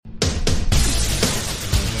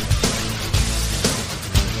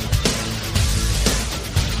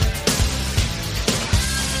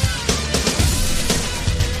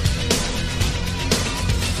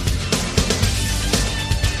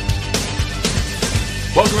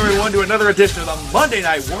Welcome everyone to another edition of the Monday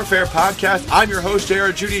Night Warfare Podcast. I'm your host,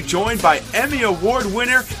 J.R. Judy, joined by Emmy Award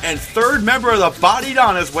winner and third member of the Body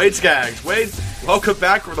Donnas, Wade Skaggs. Wade, welcome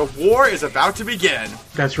back where the war is about to begin.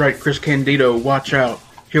 That's right, Chris Candido, watch out.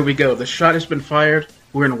 Here we go. The shot has been fired.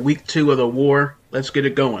 We're in week 2 of the war. Let's get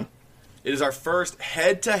it going. It is our first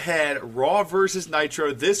head-to-head Raw versus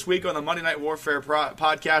Nitro this week on the Monday Night Warfare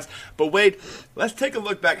Podcast. But Wade, let's take a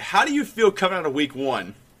look back. How do you feel coming out of week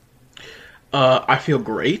 1? I feel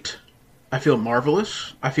great. I feel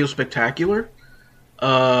marvelous. I feel spectacular.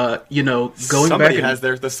 Going Somebody back. Has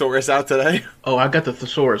their thesaurus out today. Oh, I got the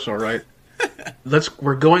thesaurus, all right.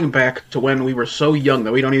 We're going back to when we were so young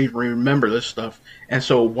that we don't even remember this stuff. And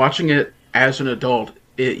so watching it as an adult,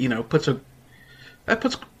 it puts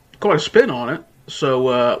quite a spin on it.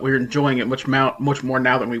 So we're enjoying it much more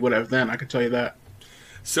now than we would have then, I can tell you that.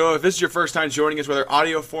 So if this is your first time joining us, whether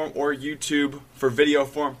audio form or YouTube for video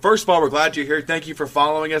form, first of all, we're glad you're here. Thank you for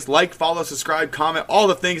following us. Like, follow, subscribe, comment, all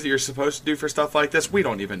the things that you're supposed to do for stuff like this. We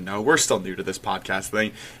don't even know. We're still new to this podcast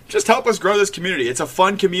thing. Just help us grow this community. It's a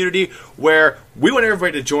fun community where we want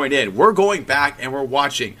everybody to join in. We're going back and we're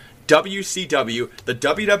watching WCW, the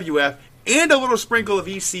WWF, and a little sprinkle of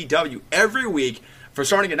ECW every week for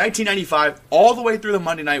starting in 1995 all the way through the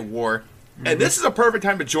Monday Night War. And this is a perfect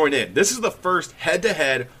time to join in. This is the first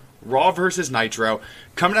head-to-head Raw versus Nitro.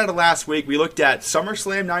 Coming out of last week, we looked at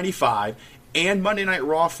SummerSlam 95 and Monday Night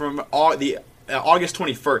Raw from August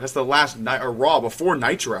 21st. That's the last night or Raw before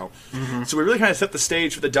Nitro. So we really kind of set the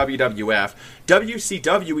stage for the WWF.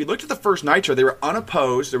 WCW, we looked at the first Nitro. They were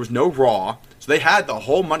unopposed. There was no Raw. So they had the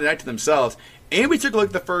whole Monday night to themselves. And we took a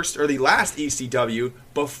look at the last ECW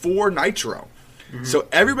before Nitro. So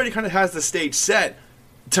everybody kind of has the stage set.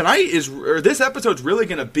 This episode's really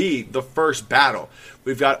going to be the first battle.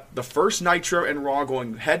 We've got the first Nitro and Raw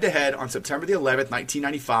going head-to-head on September the 11th,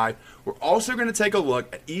 1995. We're also going to take a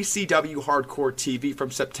look at ECW Hardcore TV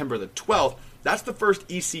from September the 12th. That's the first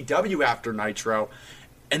ECW after Nitro.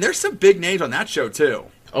 And there's some big names on that show, too.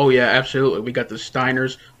 Oh, yeah, absolutely. We got the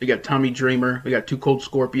Steiners, we got Tommy Dreamer, we got Too Cold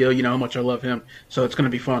Scorpio. You know how much I love him. So it's going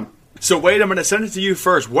to be fun. So, Wade, I'm going to send it to you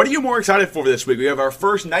first. What are you more excited for this week? We have our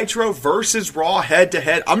first Nitro versus Raw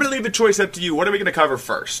head-to-head. I'm going to leave the choice up to you. What are we going to cover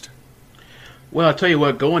first? Well, I'll tell you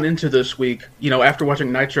what, going into this week, after watching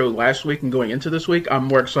Nitro last week and going into this week, I'm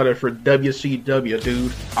more excited for WCW,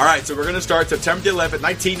 dude. All right, so we're going to start September the 11th,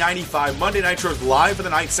 1995. Monday Nitro's live at the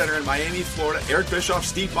Night Center in Miami, Florida. Eric Bischoff,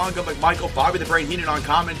 Steve Bongo McMichael, Bobby the Brain Heenan on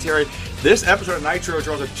commentary. This episode of Nitro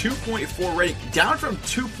draws a 2.4 rating, down from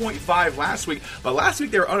 2.5 last week. But last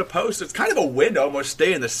week they were unopposed, so it's kind of a win to almost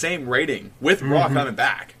stay in the same rating with Raw coming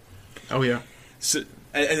back. Oh, yeah. So,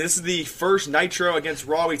 and this is the first Nitro against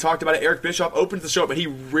Raw. We talked about it. Eric Bischoff opens the show, but he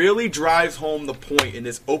really drives home the point in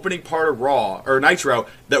this opening part of Nitro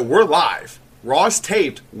that we're live. Raw's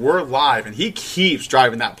taped, we're live, and he keeps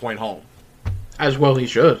driving that point home. As well he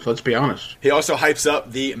should, let's be honest. He also hypes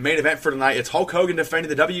up the main event for tonight. It's Hulk Hogan defending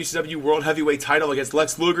the WCW World Heavyweight title against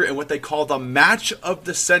Lex Luger in what they call the match of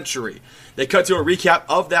the century. They cut to a recap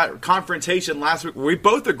of that confrontation last week where we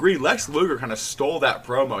both agree Lex Luger kind of stole that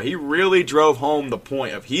promo. He really drove home the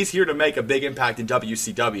point of he's here to make a big impact in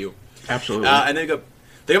WCW. Absolutely. And they go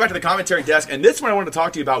back to the commentary desk, and this is what I wanted to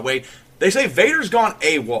talk to you about, Wade. They say Vader's gone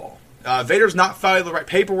AWOL. Vader's not filing the right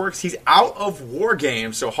paperwork. He's out of War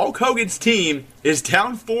Games. So Hulk Hogan's team is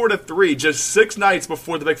down 4-3 just 6 nights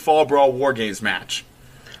before the big Fall Brawl War Games match.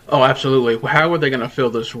 Oh, absolutely. How are they going to fill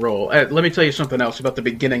this role? Let me tell you something else about the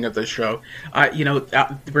beginning of this show.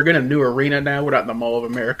 We're in a new arena now. We're not in the Mall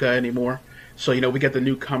of America anymore. So, we get the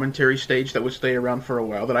new commentary stage that would stay around for a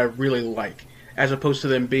while that I really like. As opposed to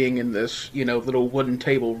them being in this, little wooden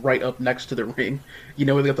table right up next to the ring.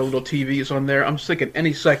 Where they got the little TVs on there. I'm just thinking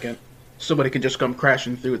any second somebody can just come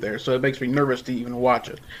crashing through there. So it makes me nervous to even watch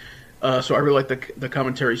it. So I really like the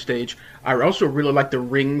commentary stage. I also really like the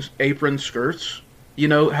ring's apron skirts.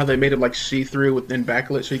 How they made them like see-through within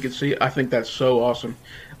backlit so you can see. I think that's so awesome.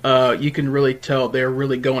 You can really tell they're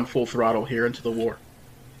really going full throttle here into the war.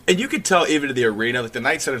 And you could tell even to the arena, like the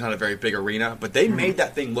Night Center's not a very big arena, but they made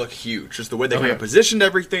that thing look huge. Just the way they kind of positioned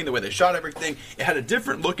everything, the way they shot everything. It had a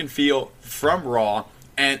different look and feel from Raw.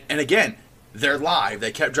 And again, they're live.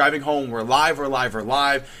 They kept driving home. We're live.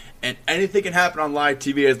 And anything can happen on live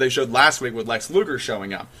TV, as they showed last week with Lex Luger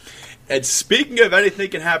showing up. And speaking of anything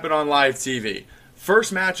can happen on live TV,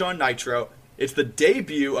 first match on Nitro, it's the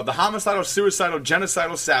debut of the homicidal, suicidal,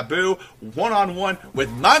 genocidal Sabu, one-on-one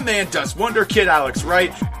with my man, Dust Wonder Kid Alex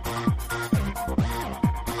Wright.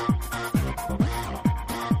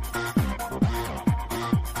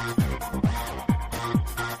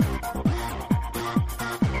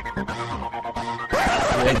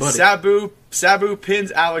 And Sabu Sabu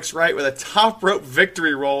pins Alex Wright with a top rope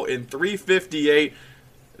victory roll in 3:58.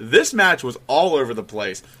 This match was all over the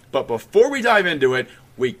place. But before we dive into it,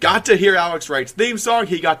 we got to hear Alex Wright's theme song.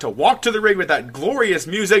 He got to walk to the ring with that glorious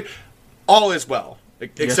music. All is well,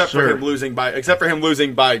 except for him losing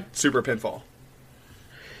by super pinfall.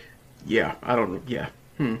 Yeah, I don't. Yeah.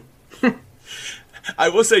 I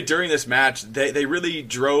will say during this match, they really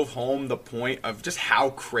drove home the point of just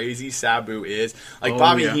how crazy Sabu is. Like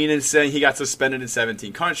Bobby Heenan saying he got suspended in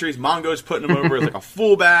 17 countries. Mongo's putting him over as like a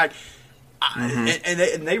fullback.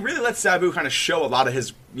 And they really let Sabu kind of show a lot of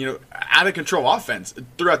his, out of control offense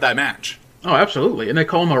throughout that match. Oh, absolutely. And they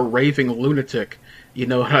call him a raving lunatic. You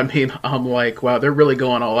know what I mean? I'm like, wow, they're really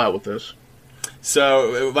going all out with this.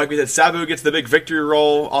 So, like we said, Sabu gets the big victory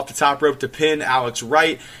roll off the top rope to pin Alex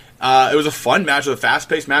Wright. It was a fun match, with a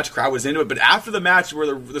fast-paced match. Crowd was into it. But after the match,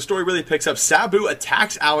 where the story really picks up, Sabu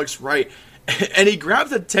attacks Alex Wright, and he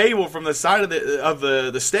grabs a table from the side of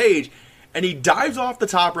the stage, and he dives off the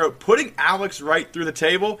top rope, putting Alex Wright through the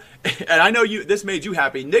table. And I know this made you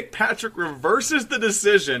happy. Nick Patrick reverses the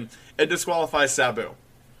decision and disqualifies Sabu.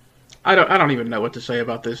 I don't even know what to say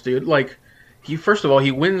about this, dude. Like, first of all,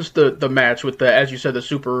 he wins the match with the, as you said, the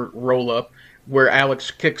super roll-up, where Alex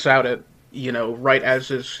kicks out at, right as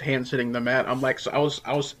his hand's hitting the mat. I'm like, so I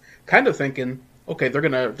was kind of thinking, okay, they're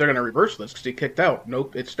gonna reverse this because he kicked out.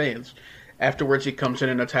 Nope, it stands. Afterwards, he comes in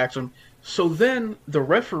and attacks him. So then the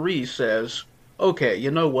referee says, okay, you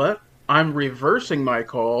know what? I'm reversing my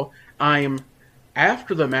call.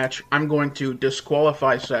 After the match, I'm going to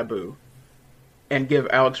disqualify Sabu and give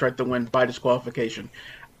Alex Wright the win by disqualification.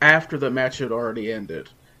 After the match had already ended.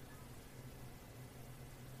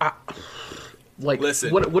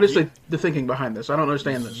 Listen, what is the thinking behind this? I don't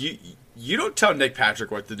understand this. You don't tell Nick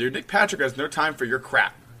Patrick what to do. Nick Patrick has no time for your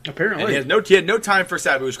crap. Apparently. And he had no time for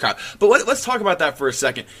Sabu's crap. But let's talk about that for a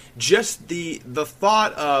second. Just the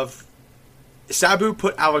thought of Sabu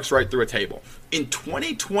put Alex Wright through a table. In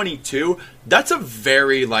 2022, that's a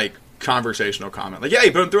very, conversational comment. Like, yeah, he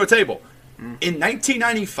put him through a table. In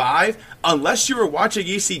 1995, unless you were watching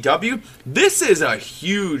ECW, this is a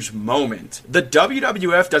huge moment. The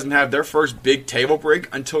WWF doesn't have their first big table break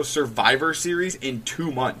until Survivor Series in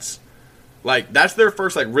 2 months. That's their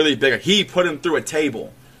first, really big. He put him through a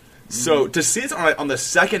table. So to see this on the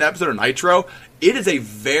second episode of Nitro, it is a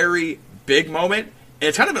very big moment. And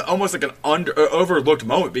it's kind of almost like an overlooked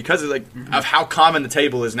moment because of how common the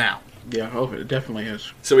table is now. Yeah, it definitely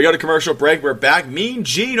is. So we go to commercial break. We're back. Mean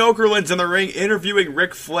Gene Okerlund's in the ring interviewing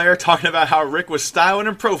Ric Flair, talking about how Rick was styling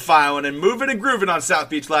and profiling and moving and grooving on South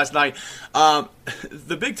Beach last night.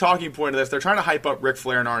 The big talking point of this, they're trying to hype up Ric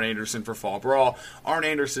Flair and Arn Anderson for Fall Brawl. Arn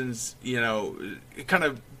Anderson's, kind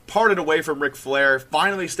of parted away from Ric Flair,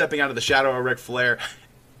 finally stepping out of the shadow of Ric Flair.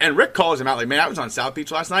 And Rick calls him out, like, man, I was on South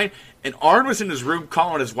Beach last night, and Arn was in his room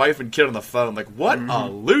calling his wife and kid on the phone. Like, what a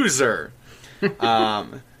loser.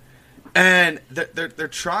 And they're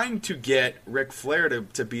trying to get Ric Flair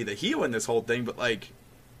to be the heel in this whole thing, but,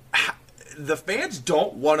 the fans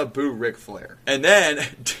don't want to boo Ric Flair. And then,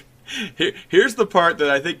 here's the part that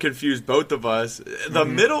I think confused both of us. The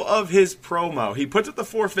middle of his promo, he puts up the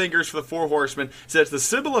 4 fingers for the 4 horsemen, says the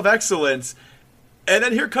symbol of excellence, and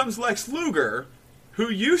then here comes Lex Luger, who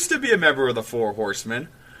used to be a member of the 4 horsemen.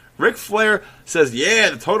 Ric Flair says, yeah,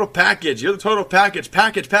 the total package. You're the total package.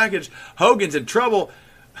 Package. Hogan's in trouble.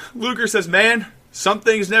 Luger says, man, some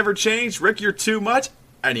things never change. Rick, you're too much.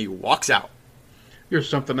 And he walks out. You're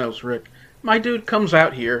something else, Rick. My dude comes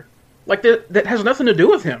out here like that has nothing to do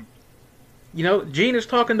with him. Gene is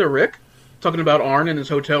talking to Rick, talking about Arn in his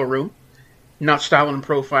hotel room, not styling and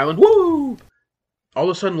profiling. Woo! All of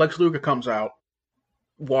a sudden, Lex Luger comes out.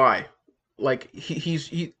 Why?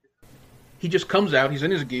 He just comes out. He's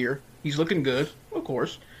in his gear. He's looking good, of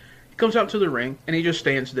course. He comes out to the ring, and he just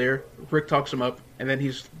stands there. Rick talks him up, and then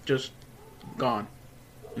he's just gone.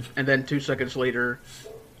 And then 2 seconds later,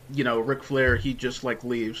 Ric Flair, he just,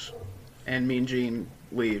 leaves. And Mean Gene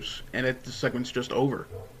leaves. And the segment's just over.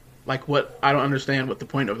 What? I don't understand what the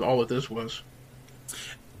point of all of this was.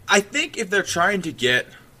 I think if they're trying to get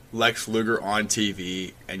Lex Luger on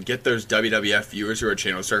TV and get those WWF viewers who are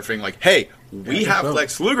channel surfing, hey, we have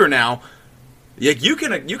Lex Luger now. Yeah, you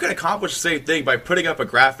can accomplish the same thing by putting up a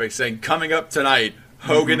graphic saying, coming up tonight,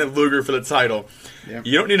 Hogan and Luger for the title. Yeah.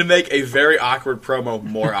 You don't need to make a very awkward promo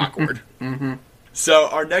more awkward. So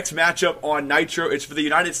our next matchup on Nitro, it's for the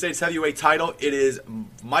United States Heavyweight title. It is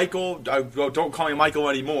Michael, don't call me Michael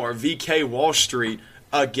anymore, VK Wall Street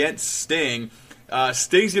against Sting.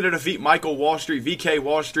 Sting's going to defeat Michael Wall Street, VK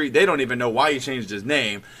Wall Street. They don't even know why he changed his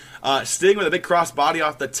name. Sting with a big cross body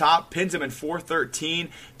off the top, pins him in 413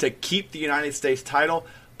 to keep the United States title.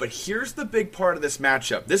 But here's the big part of this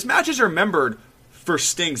matchup. This match is remembered for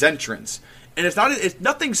Sting's entrance. And it's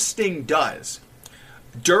nothing Sting does.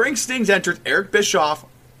 During Sting's entrance, Eric Bischoff,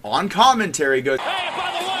 on commentary, goes, Hey, by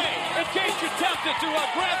the way, in case you're tempted to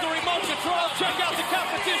grab the remote control, check out the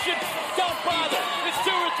competition. Don't bother. It's 2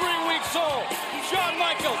 or 3 weeks old. Shawn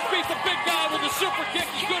Michaels beat the big guy with a super kick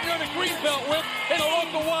he couldn't earn a green belt with in a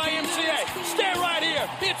local YMCA. Stay right here.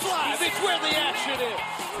 It's live. It's where the action is.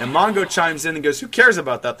 And Mongo chimes in and goes, who cares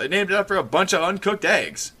about that? They named it after a bunch of uncooked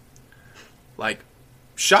eggs. Like,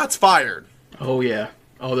 shots fired. Oh, yeah.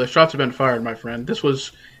 Oh, the shots have been fired, my friend. This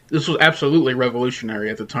was absolutely revolutionary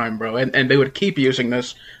at the time, bro. And they would keep using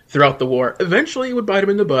this throughout the war. Eventually it would bite them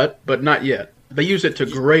in the butt, but not yet. They used it to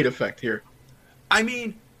great effect here. I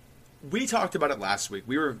mean, we talked about it last week.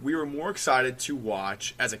 We were more excited to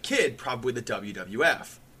watch, as a kid, probably the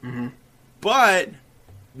WWF. Mm-hmm. But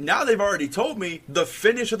now they've already told me the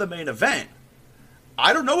finish of the main event.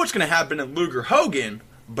 I don't know what's going to happen in Luger Hogan,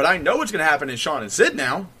 but I know what's going to happen in Shawn and Sid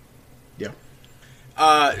now. Yeah.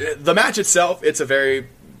 The match itself, it's a very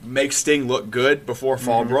make Sting look good before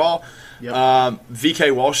Fall Brawl. Yep.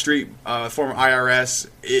 VK Wall Street, former IRS,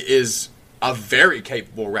 is a very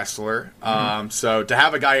capable wrestler. So to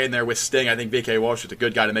have a guy in there with Sting, I think VK Wall Street's a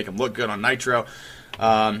good guy to make him look good on Nitro.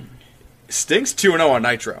 Sting's 2-0 on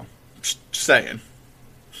Nitro. Just saying.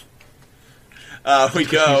 We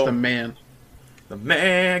go. He's the man. The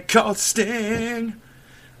man called Sting.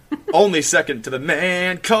 Only second to the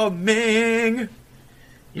man called Ming.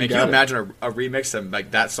 Man, can you imagine a remix of like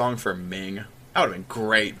that song for Ming? That would have been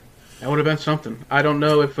great. That would have been something. I don't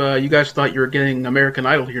know if you guys thought you were getting American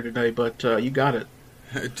Idol here today, but you got it.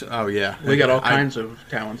 Oh, yeah. We got all kinds of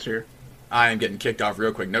talents here. I am getting kicked off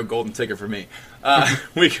real quick. No golden ticket for me.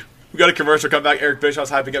 We got a commercial. Come back. Eric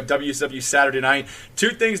Bischoff's hyping up WCW Saturday night.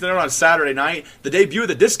 2 things to note on Saturday night. The debut of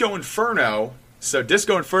the Disco Inferno. So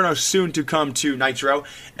Disco Inferno soon to come to Nitro.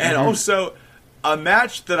 And also a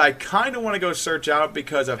match that I kind of want to go search out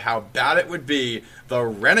because of how bad it would be. The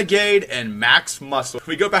Renegade and Max Muscle.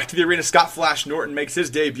 We go back to the arena. Scott Flash Norton makes his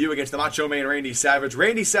debut against the Macho Man Randy Savage.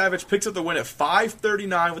 Randy Savage picks up the win at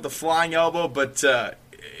 5:39 with a flying elbow, but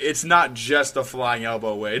it's not just a flying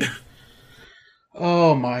elbow, Wade.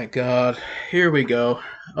 Oh my God. Here we go.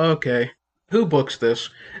 Okay. Who books this?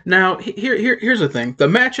 Now, here's the thing. The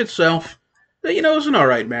match itself, you know, is an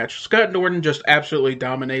alright match. Scott Norton just absolutely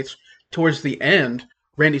dominates. Towards the end,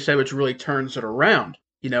 Randy Savage really turns it around,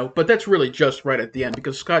 you know, but that's really just right at the end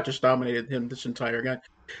because Scott just dominated him this entire guy.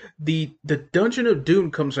 The Dungeon of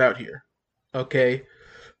Doom comes out here, okay?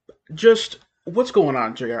 Just, what's going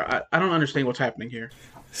on, JR? I don't understand what's happening here.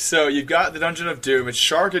 So you've got the Dungeon of Doom. It's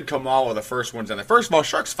Shark and Kamala, the first ones in there. First of all,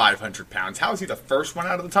 Shark's 500 pounds. How is he the first one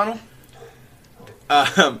out of the tunnel?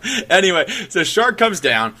 Anyway, so Shark comes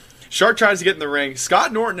down. Shark tries to get in the ring.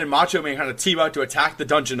 Scott Norton and Macho Man kind of team up to attack the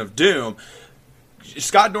Dungeon of Doom.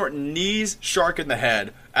 Scott Norton knees Shark in the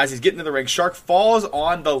head as he's getting in the ring. Shark falls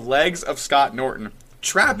on the legs of Scott Norton,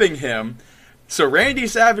 trapping him. So Randy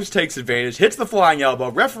Savage takes advantage, hits the flying elbow.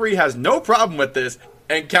 Referee has no problem with this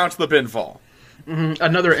and counts the pinfall.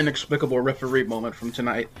 Another inexplicable referee moment from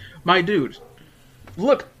tonight. My dude,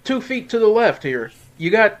 look 2 feet to the left here.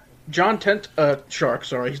 You got Shark,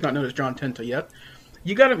 sorry, he's not known as John Tenta yet.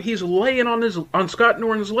 You got him. He's laying on Scott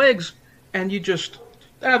Norton's legs, and you just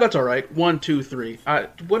that's all right. 1, 2, 3.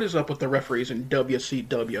 What is up with the referees in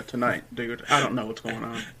WCW tonight, dude? I don't know what's going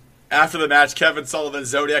on. After the match, Kevin Sullivan,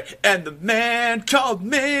 Zodiac, and the man called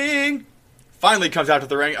Ming finally comes out to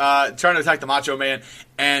the ring, trying to attack the Macho Man,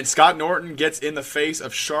 and Scott Norton gets in the face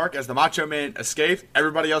of Shark as the Macho Man escapes.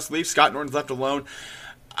 Everybody else leaves. Scott Norton's left alone.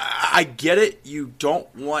 I get it. You don't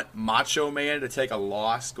want Macho Man to take a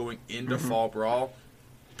loss going into Fall Brawl.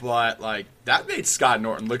 But, like, that made Scott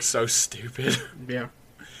Norton look so stupid. Yeah.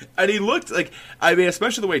 And he looked like, I mean,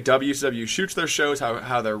 especially the way WCW shoots their shows,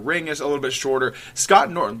 how their ring is a little bit shorter. Scott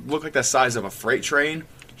Norton looked like the size of a freight train.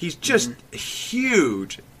 He's just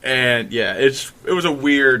huge. And, yeah, it was a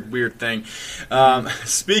weird thing.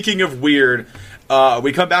 Speaking of weird,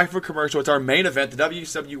 we come back from a commercial. It's our main event. The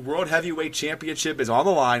WCW World Heavyweight Championship is on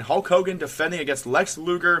the line. Hulk Hogan defending against Lex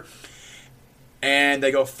Luger. And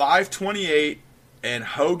they go 5:28. And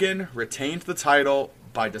Hogan retains the title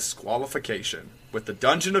by disqualification, with the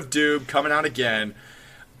Dungeon of Doom coming out again.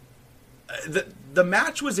 The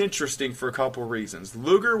match was interesting for a couple reasons.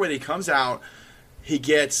 Luger, when he comes out, he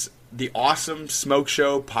gets the awesome smoke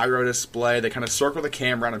show pyro display. They kind of circle the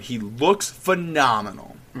camera around him. He looks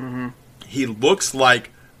phenomenal. He looks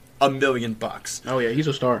like $1 million. Oh yeah, he's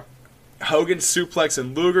a star. Hogan suplex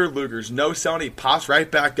and Luger's no selling. He pops right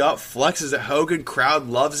back up, flexes at Hogan. Crowd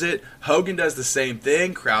loves it. Hogan does the same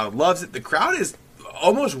thing. Crowd loves it. The crowd is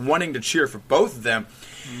almost wanting to cheer for both of them.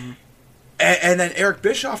 Mm-hmm. And then Eric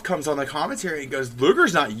Bischoff comes on the commentary and goes,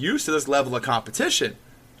 Luger's not used to this level of competition.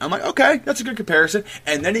 I'm like, okay, that's a good comparison.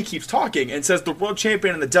 And then he keeps talking and says the world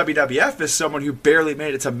champion in the WWF is someone who barely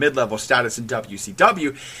made it to mid-level status in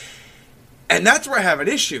WCW. And that's where I have an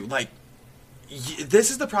issue. Like, this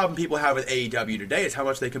is the problem people have with AEW today, is how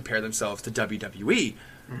much they compare themselves to WWE.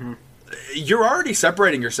 Mm-hmm. You're already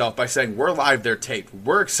separating yourself by saying, we're live, they're taped.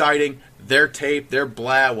 We're exciting, they're taped, they're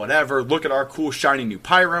blah, whatever. Look at our cool, shiny new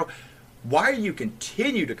pyro. Why do you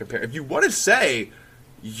continue to compare? If you want to say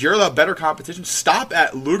you're the better competition, stop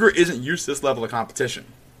at Luger isn't used to this level of competition.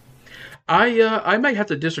 I might have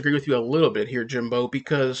to disagree with you a little bit here, Jimbo,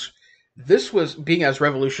 because this was, being as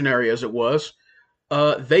revolutionary as it was,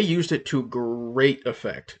 they used it to great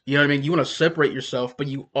effect. You know what I mean? You want to separate yourself, but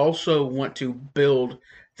you also want to build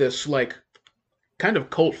this, like, kind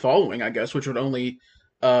of cult following, I guess, which would only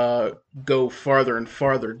go farther and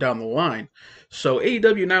farther down the line. So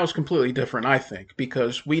AEW now is completely different, I think,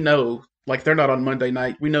 because we know, like, they're not on Monday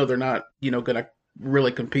night. We know they're not, going to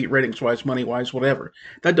really compete ratings-wise, money-wise, whatever.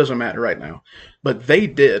 That doesn't matter right now. But they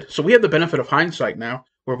did. So we have the benefit of hindsight now,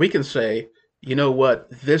 where we can say, you know what,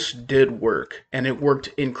 this did work, and it worked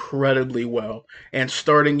incredibly well. And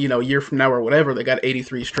starting, a year from now or whatever, they got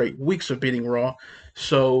 83 straight weeks of beating Raw.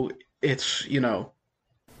 So it's,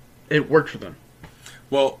 it worked for them.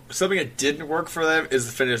 Well, something that didn't work for them is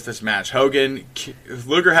to finish this match.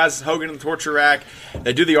 Luger has Hogan in the torture rack.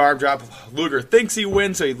 They do the arm drop. Luger thinks he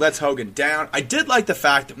wins, so he lets Hogan down. I did like the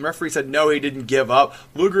fact that the referee said no, he didn't give up.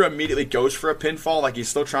 Luger immediately goes for a pinfall like he's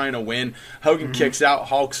still trying to win. Hogan kicks out,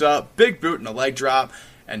 hulks up, big boot and a leg drop,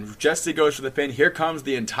 and just as he goes for the pin, here comes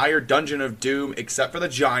the entire Dungeon of Doom except for the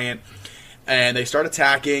Giant, and they start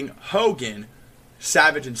attacking. Hogan,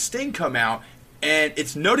 Savage, and Sting come out. And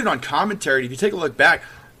it's noted on commentary, if you take a look back,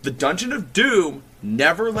 the Dungeon of Doom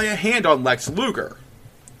never lay a hand on Lex Luger.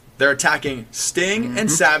 They're attacking Sting and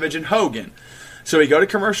Savage and Hogan. So we go to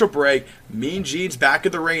commercial break. Mean Gene's back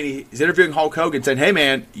at the ring. He's interviewing Hulk Hogan saying, hey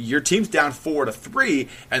man, your team's down 4-3.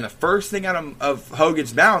 And the first thing out of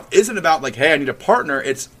Hogan's mouth isn't about like, hey, I need a partner.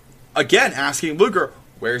 It's, again, asking Luger,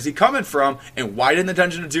 where's he coming from? And why didn't the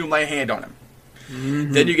Dungeon of Doom lay a hand on him?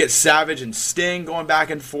 Mm-hmm. Then you get Savage and Sting going back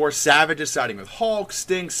and forth. Savage is siding with Hulk.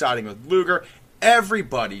 Sting siding with Luger.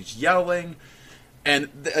 Everybody's yelling. And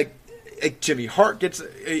Jimmy Hart gets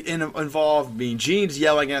involved. Mean Gene's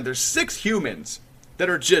yelling. And there's 6 humans that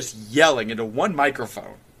are just yelling into one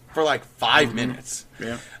microphone for like 5 minutes.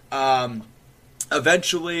 Yeah.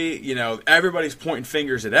 Eventually, everybody's pointing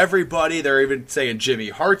fingers at everybody. They're even saying Jimmy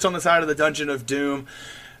Hart's on the side of the Dungeon of Doom.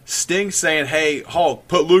 Sting saying, hey, Hulk,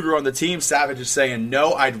 put Luger on the team. Savage is saying,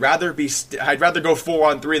 no, I'd rather go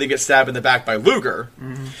 4-on-3 than get stabbed in the back by Luger.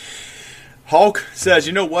 Mm-hmm. Hulk says,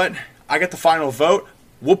 you know what? I got the final vote.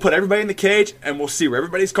 We'll put everybody in the cage, and we'll see where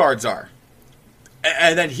everybody's cards are.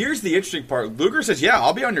 And then here's the interesting part. Luger says, yeah,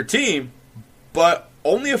 I'll be on your team, but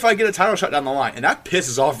only if I get a title shot down the line. And that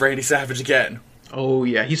pisses off Randy Savage again. Oh,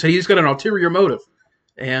 yeah. He said he's got an ulterior motive.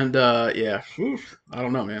 And, yeah, I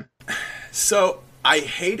don't know, man. So I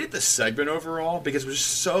hated the segment overall because it was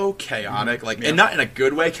so chaotic, and not in a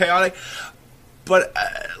good way chaotic, but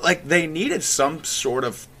they needed some sort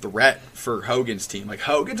of threat for Hogan's team. Like,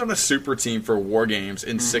 Hogan's on a super team for War Games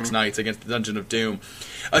in 6 nights against the Dungeon of Doom,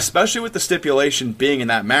 especially with the stipulation being in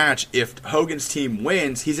that match, if Hogan's team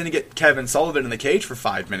wins, he's going to get Kevin Sullivan in the cage for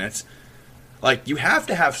 5 minutes. Like, you have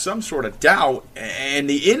to have some sort of doubt, and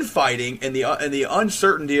the infighting and the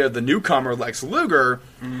uncertainty of the newcomer Lex Luger,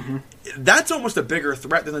 that's almost a bigger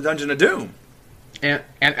threat than the Dungeon of Doom. And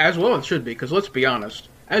as well it should be, because let's be honest,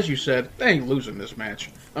 as you said, they ain't losing this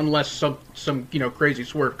match unless some crazy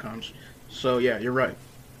swerve comes. So yeah, you're right.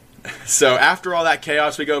 So after all that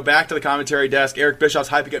chaos, we go back to the commentary desk. Eric Bischoff's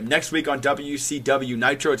hyping up next week on WCW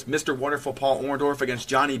Nitro. It's Mr. Wonderful Paul Orndorff against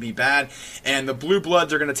Johnny B. Bad. And the Blue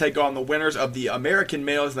Bloods are going to take on the winners of the American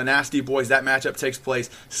Males, the Nasty Boys. That matchup takes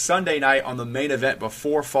place Sunday night on the main event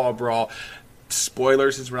before Fall Brawl.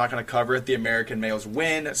 Spoilers, since we're not going to cover it, the American Males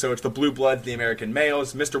win. So it's the Blue Bloods, the American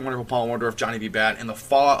Males, Mr. Wonderful Paul Orndorff, Johnny B. Bad, and the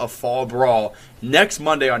Fall of Fall Brawl next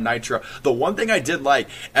Monday on Nitro. The one thing I did like,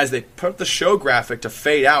 as they put the show graphic to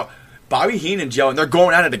fade out, Bobby Heenan's yelling, they're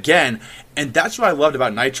going at it again. And that's what I loved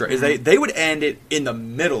about Nitro, is they would end it in the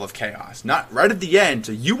middle of chaos, not right at the end.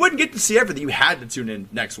 So you wouldn't get to see everything. You had to tune in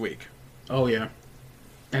next week. Oh, yeah.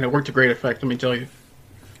 And it worked to great effect, let me tell you.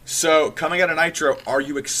 So, coming out of Nitro, are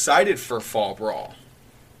you excited for Fall Brawl?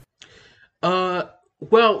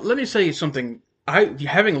 Well, let me say something.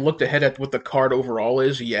 Having looked ahead at what the card overall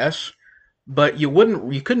is, yes. but you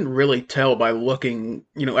couldn't really tell by looking,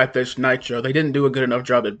 at this Nitro. They didn't do a good enough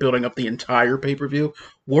job at building up the entire pay-per-view.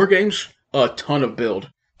 War Games, a ton of build.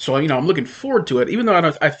 So, I'm looking forward to it, even though I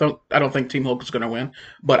don't think Team Hulk is going to win,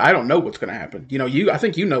 but I don't know what's going to happen. I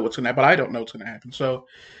think you know what's going to happen, but I don't know what's going to happen. So,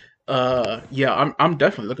 yeah, I'm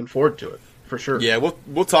definitely looking forward to it for sure. Yeah,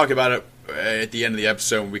 we'll talk about it at the end of the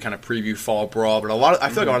episode when we kind of preview Fall Brawl. But I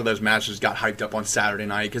feel like a lot of those matches got hyped up on Saturday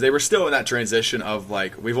night because they were still in that transition of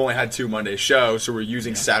like we've only had 2 Monday shows, so we're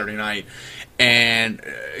using Saturday night. And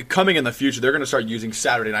coming in the future, they're going to start using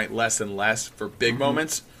Saturday night less and less for big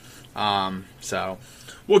moments. So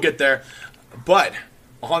we'll get there. But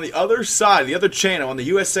on the other side, the other channel on the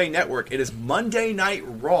USA Network, it is Monday Night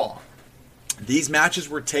Raw. These matches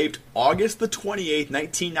were taped August the 28th,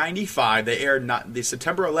 1995. They aired the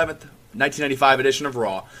September 11th, 1995 edition of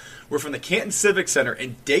Raw. We're from the Canton Civic Center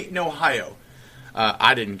in Dayton, Ohio.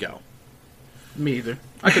 I didn't go. Me either.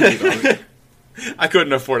 I couldn't go. I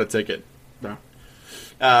couldn't afford a ticket. No.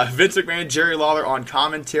 Vince McMahon, Jerry Lawler on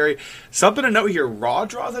commentary. Something to note here, Raw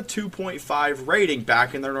draws a 2.5 rating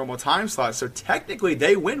back in their normal time slot, so technically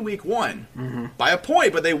they win week 1 by a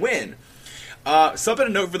point, but they win. Something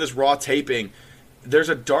to note for this Raw taping, there's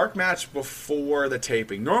a dark match before the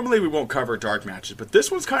taping. Normally we won't cover dark matches, but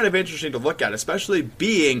this one's kind of interesting to look at, especially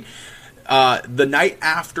being the night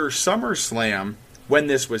after SummerSlam when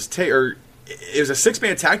this was it was a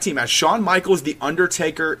 6-man tag team match. Shawn Michaels, The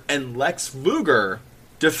Undertaker, and Lex Luger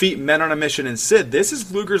defeat Men on a Mission and Sid. This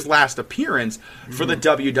is Luger's last appearance for the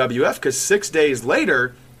WWF because 6 days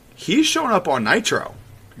later, he's showing up on Nitro.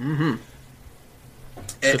 Mm-hmm.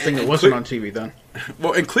 Good thing it wasn't on TV then.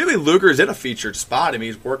 Well, and clearly Luger's in a featured spot. I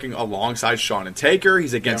mean, he's working alongside Shawn and Taker.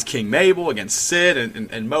 He's against King Mabel, against Sid,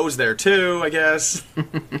 and Mo's there too, I guess.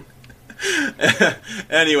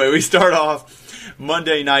 Anyway, we start off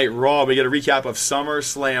Monday Night Raw. We get a recap of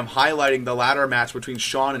SummerSlam highlighting the ladder match between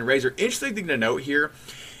Shawn and Razor. Interesting thing to note here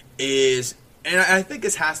is, and I think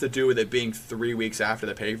this has to do with it being 3 weeks after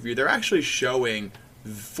the pay-per-view, they're actually showing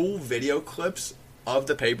full video clips of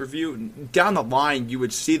the pay-per-view. Down the line, you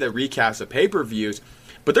would see the recaps of pay-per-views,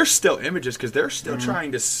 but they're still images because they're still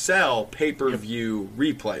trying to sell pay-per-view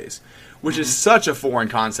replays, which is such a foreign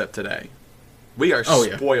concept today. We are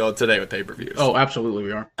spoiled today with pay-per-views. Oh, absolutely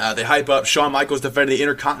we are. They hype up Shawn Michaels defending the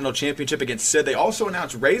Intercontinental Championship against Sid. They also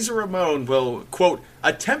announced Razor Ramon will, quote,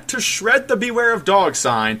 attempt to shred the Beware of Dog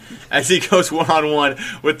sign as he goes one-on-one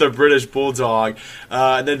with the British Bulldog.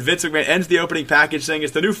 And then Vince McMahon ends the opening package saying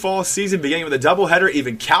it's the new fall season beginning with a doubleheader.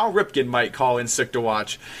 Even Cal Ripken might call in sick to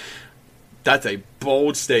watch. That's a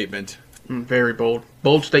bold statement. Very bold.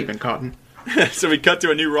 Bold statement, Cotton. So we cut to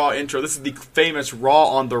a new Raw intro. This is the famous Raw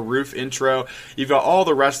on the Roof intro. You've got all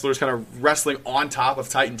the wrestlers kind of wrestling on top of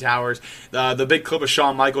Titan Towers. The big clip of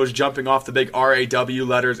Shawn Michaels jumping off the big RAW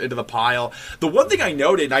letters into the pile. The one thing I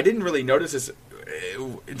noted, and I didn't really notice this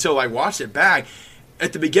until I watched it back,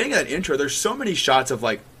 at the beginning of that intro, there's so many shots of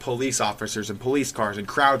like police officers and police cars and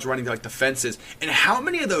crowds running to like the fences. And how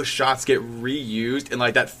many of those shots get reused in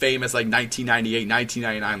like that famous like 1998,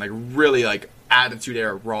 1999, like really like Attitude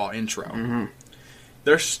Era Raw intro?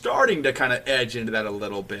 They're starting to kind of edge into that a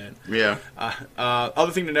little bit. Yeah.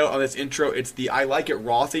 Other thing to note on this intro, it's the I Like It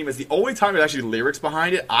Raw theme. It's the only time there's actually lyrics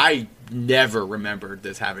behind it. I never remembered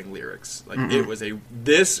this having lyrics. Like it was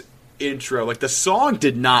this intro, like the song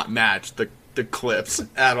did not match the clips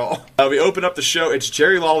at all. We open up the show. It's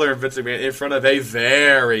Jerry Lawler and Vince McMahon in front of a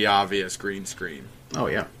very obvious green screen. Oh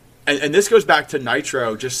yeah. And this goes back to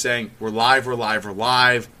Nitro just saying we're live, we're live, we're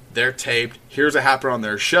live. They're taped. Here's what happened on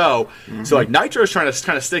their show. So, like, Nitro's trying to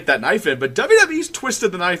kind of stick that knife in, but WWE's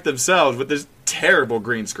twisted the knife themselves with this terrible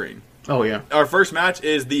green screen. Oh, yeah. Our first match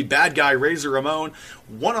is the bad guy, Razor Ramon,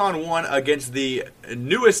 one-on-one against the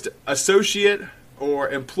newest associate or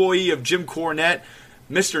employee of Jim Cornette,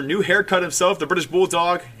 Mr. New Haircut himself, the British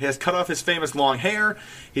Bulldog. He has cut off his famous long hair.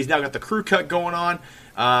 He's now got the crew cut going on.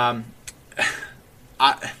 I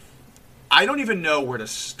don't even know where to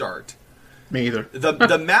start. Me either.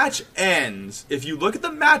 The match ends. If you look at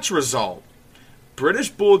the match result, British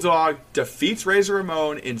Bulldog defeats Razor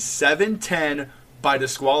Ramon in 7-10 by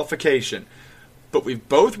disqualification. But we've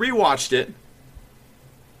both rewatched it,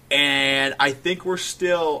 and I think we're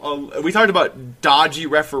still... we talked about dodgy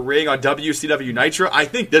refereeing on WCW Nitro. I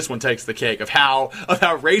think this one takes the cake of how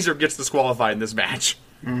Razor gets disqualified in this match.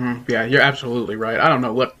 Yeah, you're absolutely right. I don't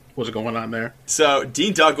know what was going on there. So,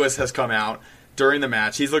 Dean Douglas has come out during the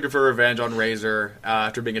match. He's looking for revenge on Razor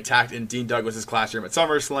after being attacked in Dean Douglas's classroom at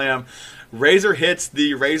SummerSlam. Razor hits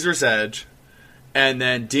the Razor's Edge, And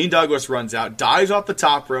then Dean Douglas runs out, dives off the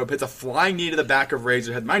top rope, hits a flying knee to the back of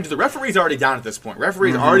Razorhead. Mind you, the referee's already down at this point.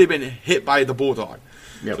 Referee's already been hit by the Bulldog.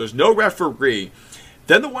 Yep. So there's no referee.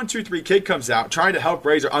 Then the 1-2-3 Kid comes out, trying to help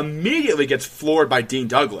Razor. Immediately gets floored by Dean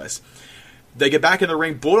Douglas. They get back in the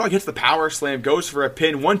ring. Bulldog hits the power slam, goes for a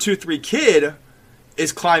pin. 1-2-3 Kid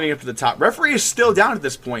is climbing up to the top. Referee is still down at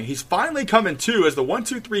this point. He's finally coming to as the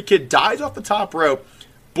 1-2-3 Kid dives off the top rope.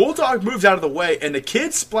 Bulldog moves out of the way, and the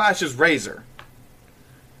Kid splashes Razor.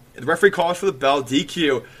 The referee calls for the bell,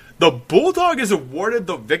 DQ. The Bulldog is awarded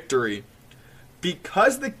the victory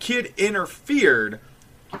because the Kid interfered.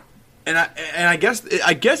 And I guess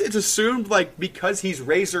it's assumed like because he's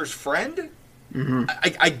Razor's friend.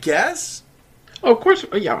 I guess. Oh, of course,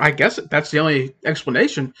 yeah. I guess that's the only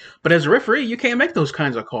explanation. But as a referee, you can't make those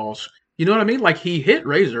kinds of calls. You know what I mean? Like he hit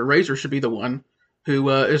Razor. Razor should be the one who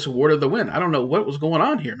is awarded the win. I don't know what was going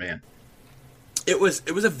on here, man. It was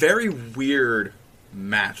a very weird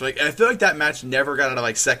match. Like I feel like that match never got out of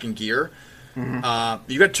like second gear.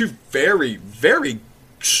 You got two very, very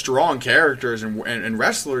strong characters and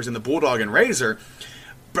wrestlers in the Bulldog and Razor,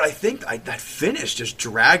 but I think that finish just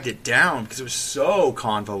dragged it down because it was so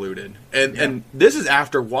convoluted. And this is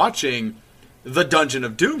after watching the Dungeon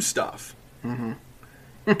of Doom stuff. And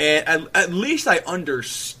at least I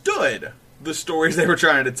understood the stories they were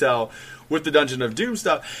trying to tell with the Dungeon of Doom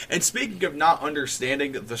stuff. And speaking of not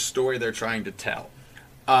understanding the story they're trying to tell,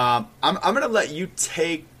 I'm going to let you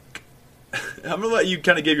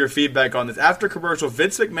kind of give your feedback on this. After commercial,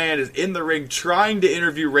 Vince McMahon is in the ring trying to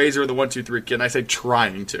interview Razor and the 1-2-3 Kid, and I say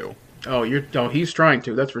trying to. He's trying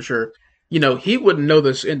to, that's for sure. You know, he wouldn't know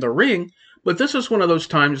this in the ring, but this is one of those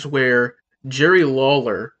times where Jerry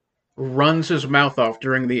Lawler runs his mouth off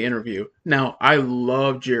during the interview. Now, I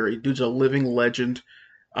love Jerry. Dude's a living legend.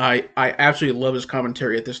 I absolutely love his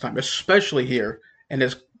commentary at this time, especially here, and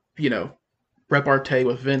his, repartee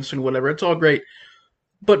with Vince and whatever. It's all great.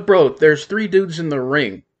 But bro, there's three dudes in the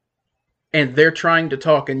ring, and they're trying to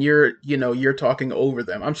talk, and you're talking over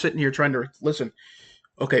them. I'm sitting here trying to listen.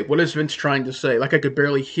 Okay, what is Vince trying to say? Like I could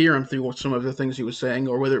barely hear him through some of the things he was saying,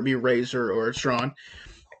 or whether it be Razor or Shawn,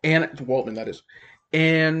 and Waltman, that is.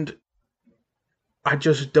 And I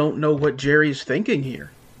just don't know what Jerry's thinking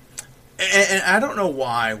here. And I don't know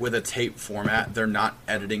why, with a tape format, they're not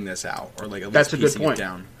editing this out or like at least piecing it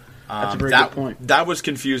down. That's a very good point. That was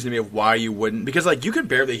confusing to me of why you wouldn't, because like you can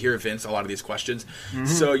barely hear Vince a lot of these questions,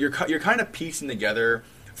 so you're kind of piecing together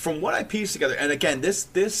from what I pieced together. And again,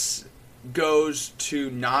 this goes to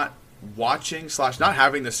not watching / not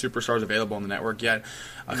having the Superstars available on the network yet.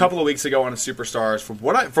 A couple of weeks ago on the Superstars,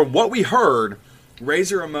 from what we heard,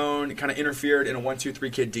 Razor Ramon kind of interfered in a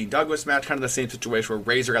 1-2-3 Kid Dean Douglas match, kind of the same situation where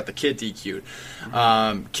Razor got the Kid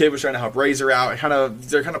DQ'd. Kid was trying to help Razor out.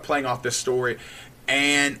 They're kind of playing off this story,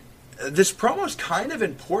 and this promo is kind of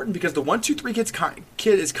important because the 1-2-3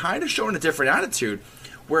 Kid is kind of showing a different attitude,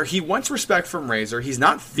 where he wants respect from Razor. He's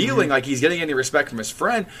not feeling like he's getting any respect from his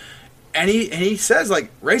friend, and he says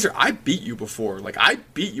like, Razor, I beat you before. Like I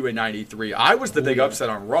beat you in '93. I was the big upset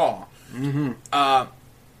on Raw. And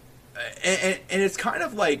it's kind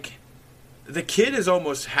of like the Kid is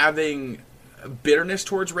almost having bitterness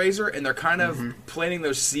towards Razor, and they're kind of planting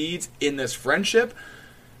those seeds in this friendship.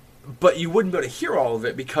 But you wouldn't be able to hear all of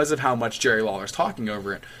it because of how much Jerry Lawler's talking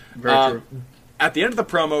over it. Very true. At the end of the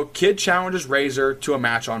promo, Kid challenges Razor to a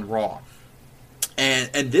match on Raw.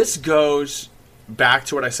 And this goes back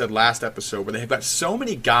to what I said last episode, where they've got so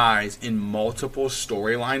many guys in multiple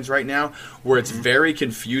storylines right now where it's very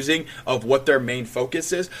confusing of what their main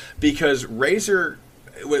focus is, because Razor,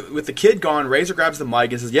 with the Kid gone, Razor grabs the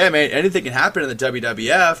mic and says, yeah, man, anything can happen in the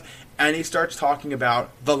WWF, and he starts talking about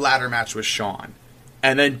the ladder match with Shawn,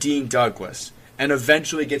 and then Dean Douglas, and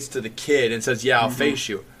eventually gets to the Kid and says, yeah, I'll face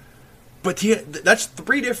you. But that's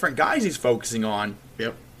three different guys he's focusing on,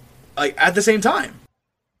 like at the same time.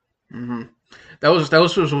 That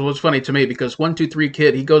was funny to me, because 1-2-3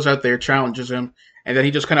 Kid, he goes out there, challenges him, and then he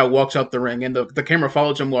just kind of walks out the ring, and the camera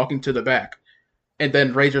follows him walking to the back, and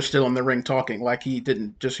then Razor's still in the ring talking like he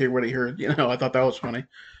didn't just hear what he heard. I thought that was funny.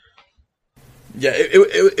 Yeah,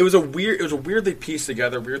 it was a weirdly pieced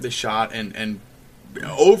together, weirdly shot, and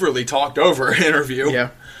overly talked over interview. Yeah,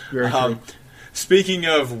 very true. Speaking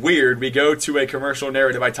of weird, we go to a commercial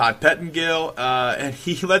narrated by Todd Pettengill, and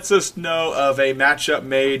he lets us know of a matchup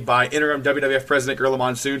made by interim WWF President Gorilla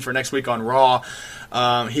Monsoon for next week on Raw.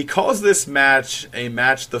 He calls this match a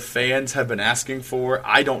match the fans have been asking for.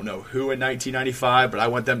 I don't know who in 1995, but I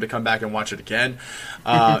want them to come back and watch it again.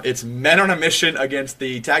 It's Men on a Mission against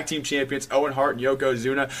the tag team champions Owen Hart and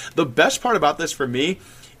Yokozuna. The best part about this for me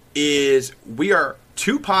is we are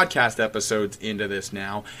 2 podcast episodes into this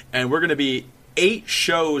now, and we're going to be 8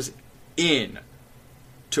 shows in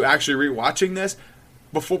to actually rewatching this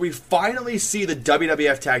before we finally see the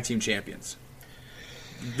WWF Tag Team Champions.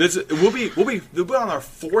 We'll be on our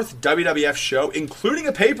 4th WWF show, including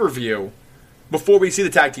a pay-per-view, before we see the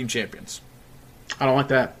Tag Team Champions. I don't like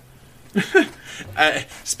that.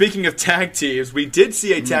 Speaking of tag teams, we did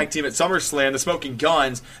see a tag team at SummerSlam, the Smoking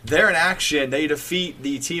Guns. They're in action. They defeat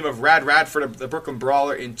the team of Rad Radford of the Brooklyn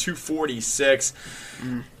Brawler in 246.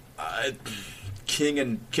 King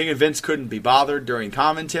and Vince couldn't be bothered during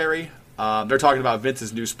commentary. They're talking about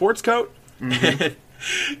Vince's new sports coat.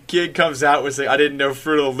 Kid comes out with saying, "I didn't know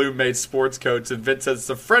Fruit of the Loom made sports coats," and Vince says it's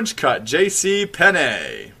a French cut, J.C.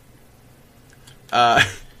 Penney.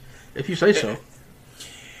 If you say so.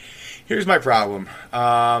 Here's my problem.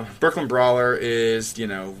 Brooklyn Brawler is,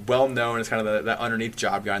 well known as kind of that underneath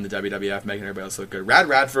job guy in the WWF, making everybody else look good. Rad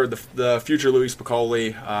Radford, the future Louis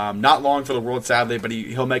Piccoli, not long for the world, sadly, but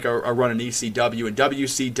he'll make a run in ECW and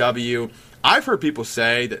WCW. I've heard people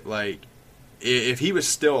say that, like, if he was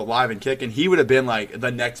still alive and kicking, he would have been like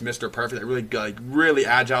the next Mr. Perfect, really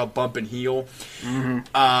agile bump and heel.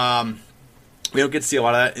 Mm-hmm. We don't get to see a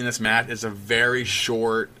lot of that in this match. It's a very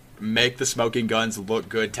short, make the Smoking Guns look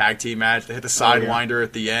good tag team match. They hit the Sidewinder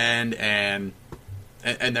at the end, and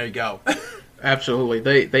there you go. Absolutely,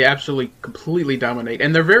 they absolutely completely dominate,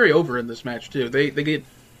 and they're very over in this match too. They get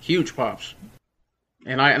huge pops,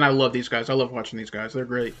 and I love these guys. I love watching these guys. They're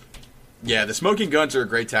great. Yeah, the Smoking Guns are a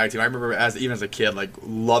great tag team. I remember even as a kid, like,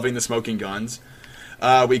 loving the Smoking Guns.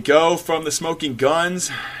 We go from the Smoking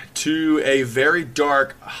Guns to a very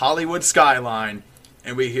dark Hollywood skyline,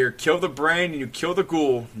 and we hear "Kill the Brain and You Kill the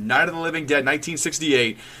Ghoul," Night of the Living Dead,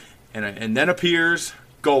 1968, and then appears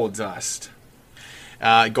Goldust.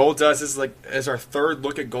 Goldust is our third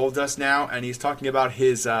look at Goldust now, and he's talking about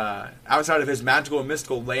his outside of his magical and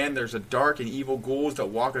mystical land, there's a dark and evil ghouls that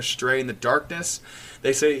walk astray in the darkness.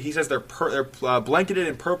 He says they're blanketed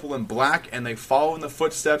in purple and black, and they follow in the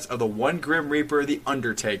footsteps of the one Grim Reaper, the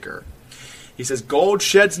Undertaker. He says, "Gold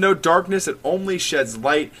sheds no darkness, it only sheds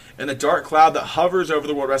light, and the dark cloud that hovers over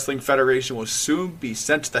the World Wrestling Federation will soon be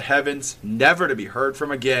sent to the heavens, never to be heard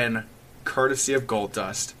from again, courtesy of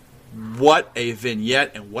Goldust." What a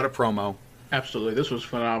vignette and what a promo. Absolutely. This was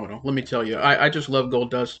phenomenal. Let me tell you, I just love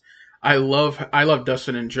Goldust. I love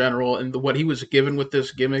Dustin in general, and what he was given with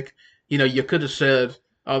this gimmick. You could have said,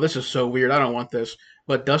 "Oh, this is so weird, I don't want this."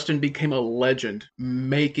 But Dustin became a legend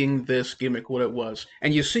making this gimmick what it was.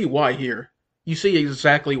 And you see why here. You see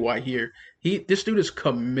exactly why here. This dude is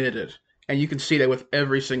committed, and you can see that with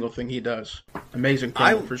every single thing he does. Amazing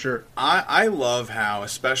promo, for sure. I love how,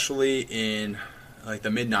 especially in like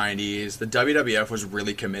the mid-90s, the WWF was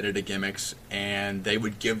really committed to gimmicks, and they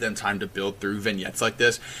would give them time to build through vignettes like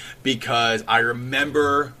this, because I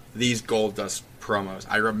remember these Goldust promos.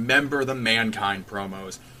 I remember the Mankind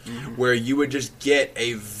promos, where you would just get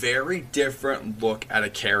a very different look at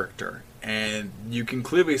a character, and you can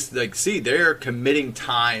clearly see they're committing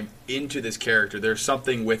time into this character. There's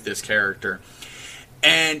something with this character.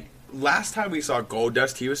 And last time we saw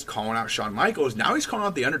Goldust, he was calling out Shawn Michaels. Now he's calling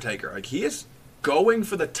out The Undertaker. Like, he is going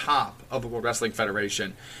for the top of the World Wrestling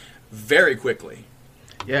Federation very quickly.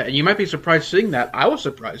 Yeah, and you might be surprised seeing that. I was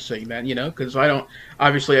surprised seeing that, because I don't,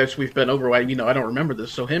 obviously, as we've been over, I don't remember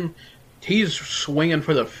this. So he's swinging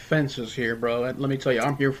for the fences here, bro. And let me tell you,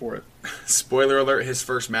 I'm here for it. Spoiler alert, his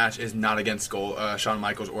first match is not against Shawn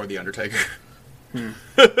Michaels or The Undertaker.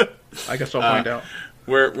 I guess I'll find out.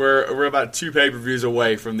 We're about 2 pay-per-views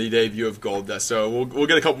away from the debut of Goldust, so we'll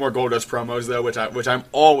get a couple more Goldust promos though, which I'm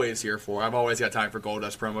always here for. I've always got time for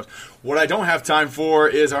Goldust promos. What I don't have time for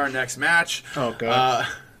is our next match. Oh god!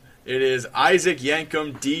 It is Isaac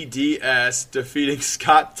Yankem DDS defeating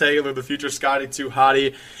Scott Taylor, the future Scotty 2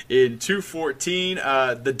 Hottie, in 214.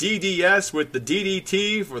 The DDS with the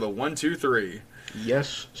DDT for the 1-2-3.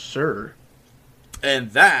 Yes, sir.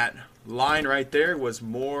 And that line right there was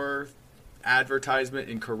more advertisement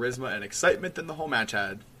and charisma and excitement than the whole match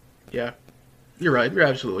had. Yeah, you're right. You're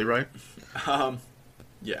absolutely right.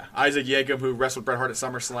 Yeah, Isaac Yankem, who wrestled Bret Hart at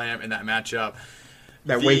SummerSlam in that matchup.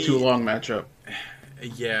 That way too long matchup.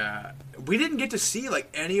 Yeah, we didn't get to see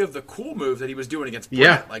any of the cool moves that he was doing against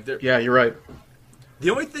Bret. Yeah, you're right. The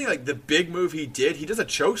only thing, the big move he does a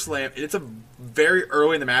choke slam, and it's a very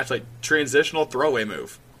early in the match, transitional throwaway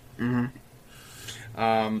move. Mm-hmm.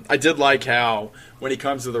 I did like how when he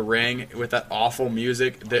comes to the ring with that awful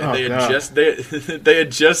music, they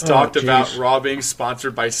had just talked about Raw being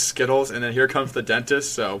sponsored by Skittles, and then here comes the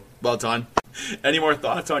dentist. So well done. Any more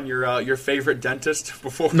thoughts on your favorite dentist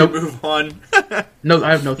before we move on? No,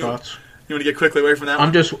 I have no thoughts. You want to get quickly away from that?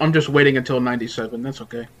 I'm just waiting until 97. That's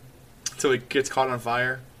okay. Until he gets caught on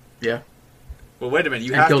fire. Yeah. Well, wait a minute.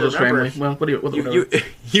 You and have killed to his remember. family. Well, whatever.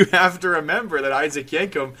 You have to remember that Isaac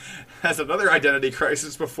Yankem has another identity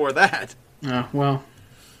crisis before that. Well,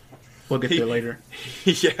 we'll get there later.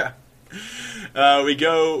 Yeah. We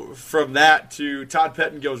go from that to Todd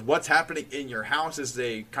Pettin goes, "What's happening in your house?" This is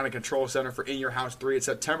a kind of control center for In Your House 3. It's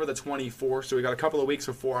September the 24th, so we got a couple of weeks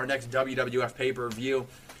before our next WWF pay-per-view.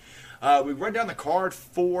 We run down the card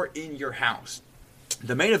for In Your House.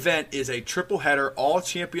 The main event is a triple header, all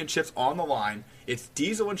championships on the line. It's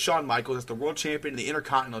Diesel and Shawn Michaels as the world champion and the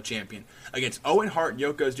Intercontinental champion against Owen Hart and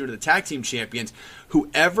Yokozuna, the tag team champions.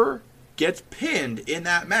 Whoever gets pinned in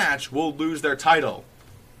that match will lose their title.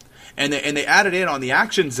 And they added in on the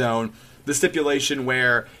Action Zone the stipulation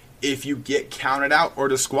where if you get counted out or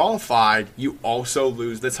disqualified, you also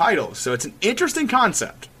lose the title. So it's an interesting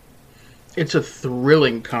concept. It's a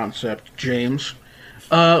thrilling concept, James.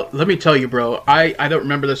 Let me tell you, bro, I don't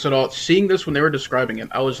remember this at all. Seeing this when they were describing it,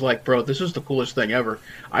 I was like, bro, this is the coolest thing ever.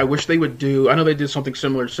 I wish they would do, I know they did something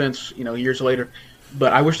similar since, years later,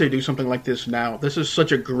 but I wish they'd do something like this now. This is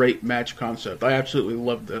such a great match concept. I absolutely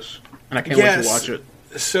love this, and I can't wait to watch it.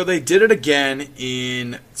 So they did it again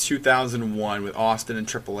in 2001 with Austin and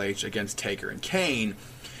Triple H against Taker and Kane.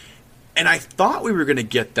 And I thought we were going to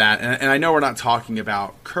get that, and I know we're not talking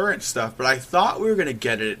about current stuff, but I thought we were going to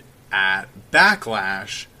get it at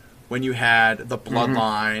Backlash when you had the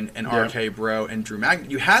Bloodline and RK Bro and Drew McIntyre.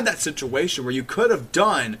 You had that situation where you could have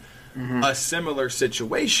done a similar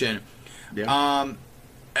situation. Yeah. I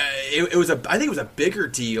think it was a bigger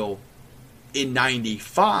deal in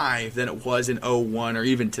 95 than it was in 01 or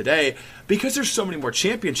even today because there's so many more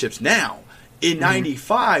championships now. In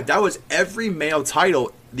 95, that was every male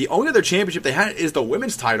title. The only other championship they had is the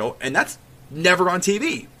women's title, and that's never on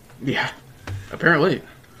TV. Yeah, apparently.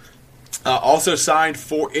 Also signed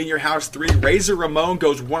for In Your House 3, Razor Ramon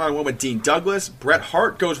goes one-on-one with Dean Douglas. Bret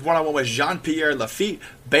Hart goes one-on-one with Jean-Pierre Lafitte.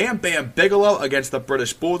 Bam Bam Bigelow against the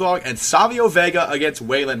British Bulldog. And Savio Vega against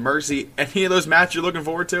Waylon Mercy. Any of those matches you're looking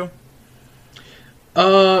forward to?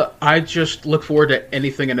 I just look forward to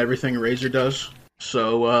anything and everything Razor does.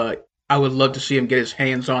 So, I would love to see him get his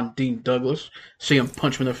hands on Dean Douglas, see him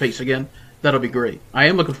punch him in the face again. That'll be great. I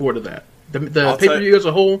am looking forward to that. The pay-per-view as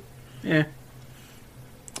a whole,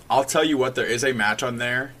 I'll tell you what, there is a match on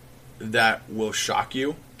there that will shock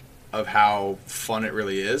you of how fun it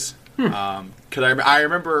really is. Because I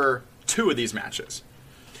remember two of these matches.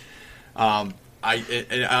 I'll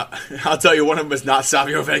tell you, one of them was not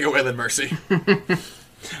Savio Vega, Waylon Mercy.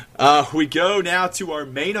 We go now to our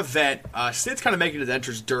main event. Sid's kind of making his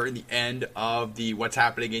entrance during the end of the What's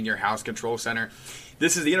Happening in Your House Control Center.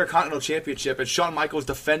 This is the Intercontinental Championship, and Shawn Michaels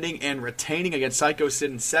defending and retaining against Psycho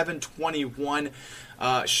Sid in 721.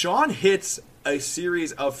 Shawn hits a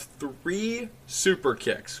series of 3 super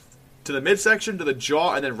kicks to the midsection, to the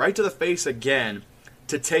jaw, and then right to the face again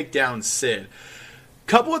to take down Sid.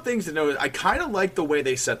 Couple of things to note. I kind of like the way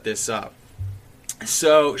they set this up.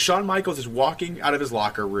 So Shawn Michaels is walking out of his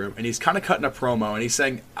locker room, and he's kind of cutting a promo, and he's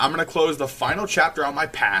saying, I'm going to close the final chapter on my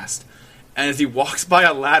past. And as he walks by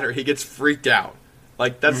a ladder, he gets freaked out.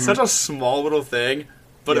 Like, that's such a small little thing,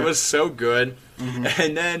 but it was so good.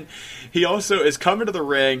 And then he also is coming to the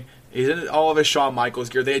ring. He's in all of his Shawn Michaels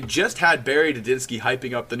gear. They had just had Barry Dudinsky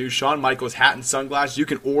hyping up the new Shawn Michaels hat and sunglasses. You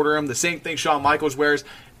can order them. The same thing Shawn Michaels wears.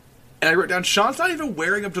 And I wrote down, Shawn's not even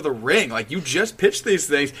wearing them to the ring. Like, you just pitched these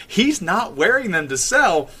things. He's not wearing them to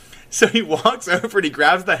sell. So he walks over and he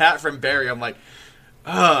grabs the hat from Barry. I'm like,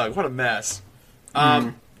 ugh, what a mess.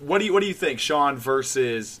 What do you think, Shawn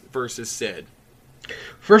versus Sid?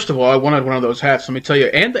 First of all, I wanted one of those hats, let me tell you.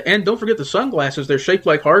 And don't forget the sunglasses. They're shaped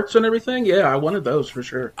like hearts and everything. Yeah, I wanted those for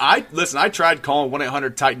sure. I tried calling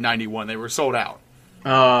 1-800-TITAN-91. They were sold out.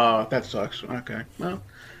 That sucks. Okay. Well,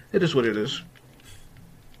 it is what it is.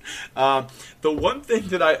 The one thing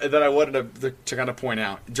that I wanted to kind of point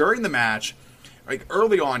out, during the match, like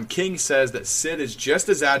early on, King says that Sid is just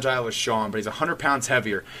as agile as Shawn, but he's 100 pounds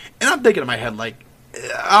heavier. And I'm thinking in my head, like,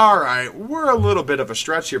 all right, we're a little bit of a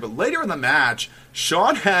stretch here. But later in the match,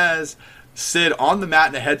 Shawn has Sid on the mat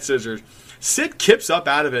in the head scissors. Sid kips up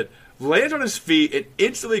out of it, lands on his feet, and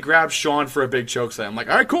instantly grabs Shawn for a big chokeslam. I'm like,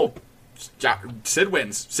 all right, cool. Sid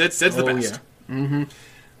wins. Sid's the best.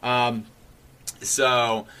 Yeah.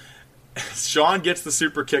 So Shawn gets the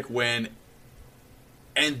super kick win,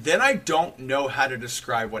 and then I don't know how to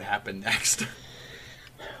describe what happened next.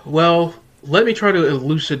 Well, let me try to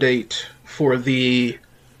elucidate for the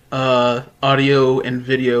audio and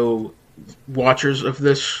video watchers of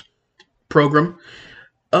this program.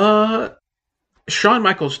 Shawn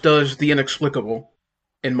Michaels does the inexplicable,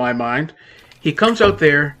 in my mind. He comes out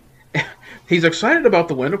there. He's excited about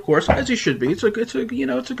the win, of course, as he should be. It's a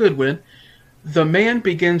good win. The man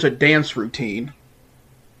begins a dance routine.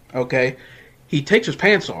 Okay? He takes his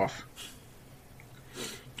pants off.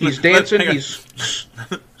 He's dancing. He's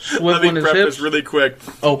swiveling his hips. Really quick.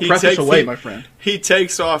 Oh, preface away, my friend. He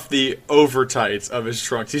takes off the over tights of his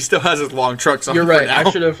trunks. He still has his long trunks on. You're right. Now.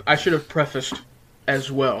 I should have prefaced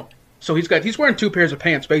as well. So he's wearing 2 pairs of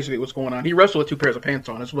pants. Basically, what's going on? He wrestled with 2 pairs of pants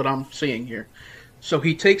on. Is what I'm seeing here. So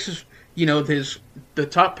he takes the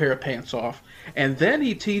top pair of pants off, and then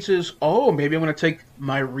he teases, "Oh, maybe I'm going to take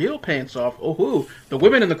my real pants off." Oh, who? The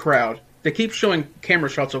women in the crowd. They keep showing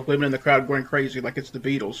camera shots of women in the crowd going crazy like it's the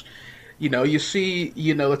Beatles. You see,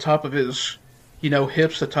 the top of his,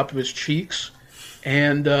 hips, the top of his cheeks.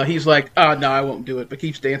 And he's like, no, I won't do it, but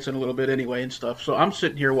keeps dancing a little bit anyway and stuff. So I'm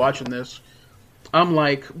sitting here watching this. I'm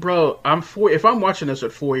like, bro, if I'm watching this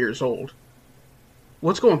at 4 years old,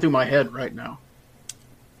 what's going through my head right now?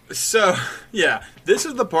 So, yeah, this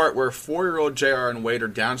is the part where 4-year-old JR and Wade are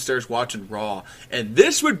downstairs watching Raw. And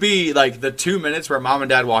this would be like the 2 minutes where mom and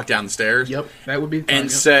dad walk down the stairs. Yep, that would be fun,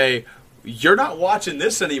 and say, you're not watching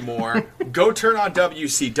this anymore. Go turn on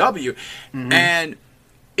WCW. Mm-hmm. And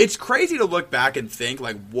it's crazy to look back and think,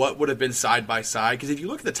 like, what would have been side by side. Because if you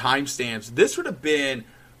look at the timestamps, this would have been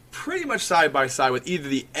pretty much side by side with either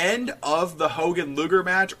the end of the Hogan-Luger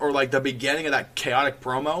match or, like, the beginning of that chaotic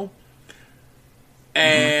promo.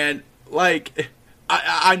 And, like,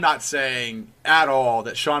 I'm not saying at all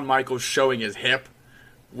that Shawn Michaels showing his hip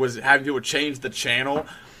was having people change the channel.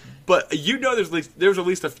 But there's at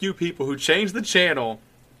least a few people who changed the channel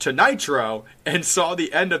to Nitro and saw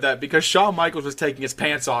the end of that because Shawn Michaels was taking his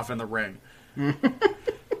pants off in the ring. And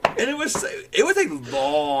it was a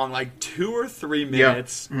long, like 2 or 3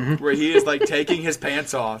 minutes where he is like taking his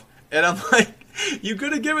pants off. And I'm like, you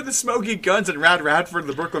could have given the Smoking Guns and Rad Radford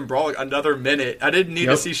the Brooklyn Brawl another minute. I didn't need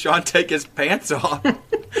to see Shawn take his pants off.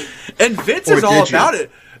 And Vince is all about it.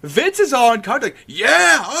 Vince is all in contact.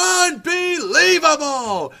 Yeah,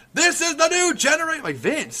 unbelievable. This is the new generation. Like,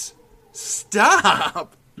 Vince,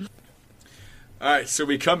 stop. All right, so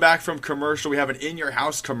we come back from commercial. We have an In Your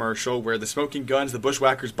House commercial where the Smoking Guns, the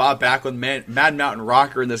Bushwhackers, Bob Backlund, Mad Mountain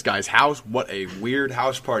Rock are in this guy's house. What a weird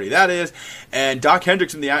house party that is. And Doc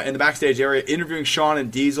Hendricks in the backstage area interviewing Shawn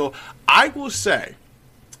and Diesel. I will say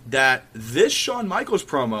that this Shawn Michaels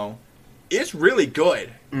promo is really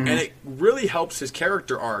good. Mm-hmm. And it really helps his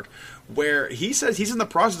character arc, where he says he's in the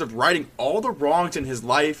process of righting all the wrongs in his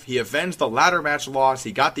life. He avenged the ladder match loss.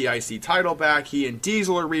 He got the IC title back. He and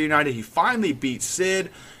Diesel are reunited. He finally beat Sid.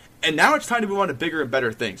 And now it's time to move on to bigger and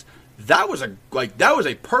better things. That was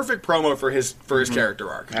a perfect promo for his character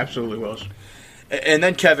arc. Absolutely was. And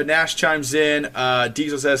then Kevin Nash chimes in.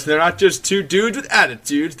 Diesel says, they're not just 2 dudes with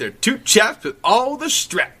attitudes. They're 2 chaps with all the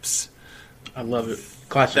straps. I love it.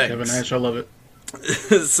 Classic Kevin Nash. I love it.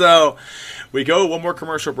 So we go one more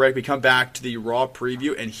commercial break. We come back to the Raw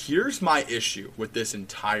preview. And here's my issue with this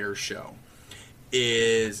entire show.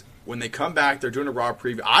 Is when they come back, they're doing a Raw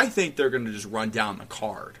preview. I think they're going to just run down the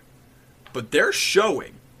card. But they're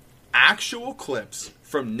showing actual clips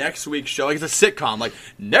from next week's show. Like it's a sitcom. Like,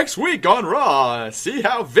 next week on Raw, see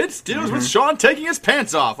how Vince deals with Shawn taking his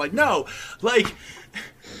pants off. Like, no. Like,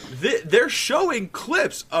 they're showing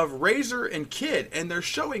clips of Razor and Kid. And they're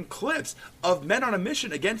showing clips of Men on a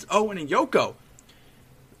Mission against Owen and Yoko.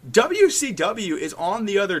 WCW is on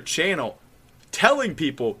the other channel telling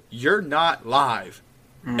people you're not live.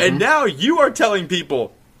 And now you are telling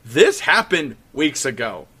people this happened weeks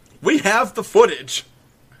ago. We have the footage.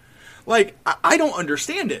 Like, I don't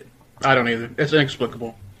understand it. I don't either. It's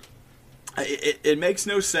inexplicable. It makes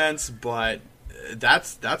no sense, but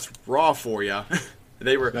that's Raw for you.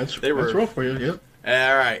 That's Raw for you, yep.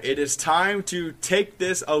 All right, it is time to take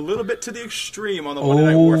this a little bit to the extreme on the Monday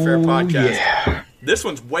Night Warfare podcast. Yeah. This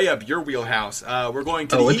one's way up your wheelhouse. We're going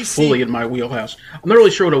to the EC. It's fully in my wheelhouse. I'm not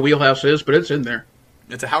really sure what a wheelhouse is, but it's in there.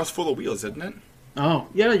 It's a house full of wheels, isn't it? Oh,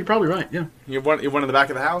 yeah, you're probably right, yeah. You want in the back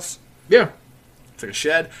of the house? Yeah. It's like a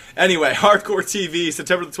shed. Anyway, Hardcore TV,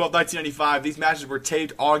 September the 12th, 1995. These matches were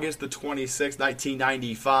taped August the 26th,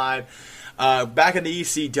 1995. Back in the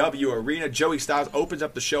ECW arena, Joey Styles opens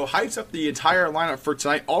up the show, hypes up the entire lineup for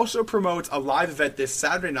tonight, also promotes a live event this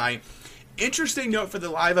Saturday night. Interesting note for the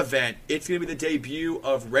live event, it's going to be the debut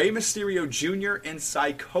of Rey Mysterio Jr. and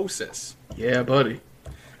Psychosis. Yeah, buddy.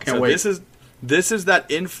 Can't wait. This is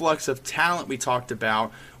that influx of talent we talked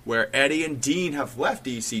about, where Eddie and Dean have left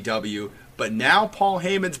ECW, but now Paul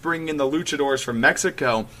Heyman's bringing in the Luchadors from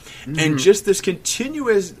Mexico, and just this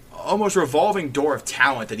continuous, almost revolving door of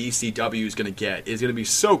talent that ECW is going to get is going to be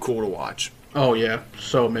so cool to watch. Oh, yeah.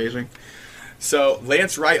 So amazing. So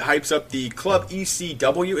Lance Wright hypes up the Club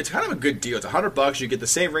ECW. It's kind of a good deal. It's $100. You get the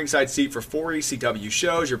same ringside seat for 4 ECW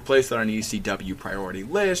shows. You're placed on an ECW priority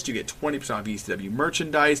list. You get 20% off ECW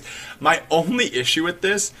merchandise. My only issue with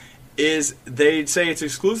this is they say it's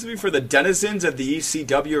exclusively for the denizens of the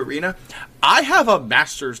ECW arena. I have a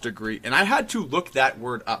master's degree, and I had to look that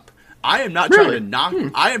word up. I am not trying to knock.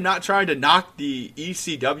 I am not trying to knock the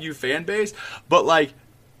ECW fan base, but like,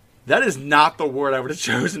 that is not the word I would have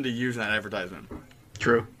chosen to use in that advertisement.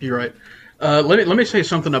 True, you're right. Let me say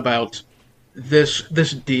something about this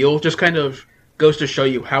deal. Just kind of goes to show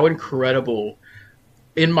you how incredible,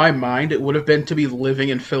 in my mind, it would have been to be living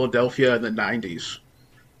in Philadelphia in the 90s.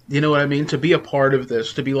 You know what I mean? To be a part of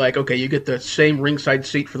this, to be like, okay, you get the same ringside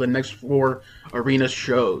seat for the next 4 arena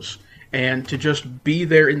shows, and to just be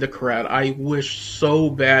there in the crowd. I wish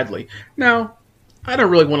so badly. Now, I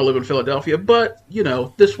don't really want to live in Philadelphia, but, you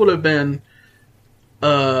know, this would have been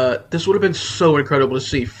so incredible to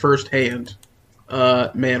see firsthand.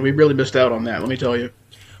 Man, we really missed out on that, let me tell you.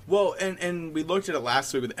 Well, and we looked at it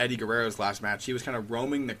last week with Eddie Guerrero's last match. He was kind of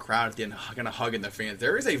roaming the crowd at the end, kind of hugging the fans.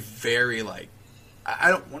 There is a very, like,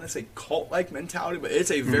 I don't want to say cult-like mentality, but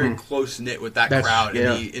it's a very close-knit with that crowd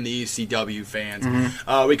in the ECW fans.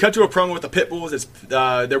 We cut to a promo with the Pitbulls.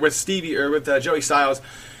 They're with Joey Styles.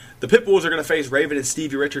 The Pitbulls are going to face Raven and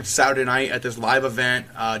Stevie Richards Saturday night at this live event.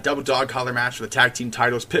 Double dog collar match for the tag team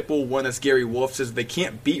titles. Pitbull won, as Gary Wolf says. If they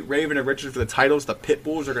can't beat Raven and Richards for the titles, the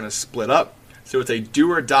Pitbulls are going to split up. So it's a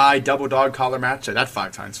do-or-die double dog collar match. Say that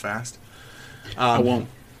 5 times fast. I won't.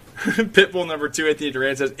 Pitbull number 2, Anthony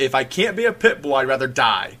Duran says, if I can't be a Pitbull, I'd rather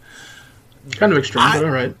die. Kind of extreme, but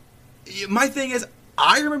all right. My thing is,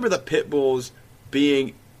 I remember the Pitbulls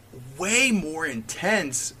being way more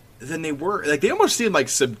intense than they were. Like, they almost seemed like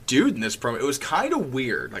subdued in this promo. It was kind of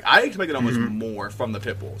weird. Like, I expected almost more from the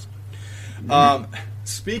Pitbulls.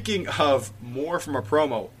 Speaking of more from a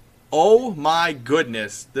promo, oh my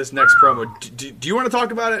goodness, this next promo. Do you want to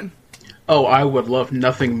talk about it? Oh, I would love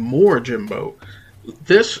nothing more, Jimbo.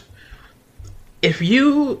 If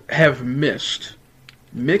you have missed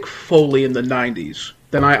Mick Foley in the 90s,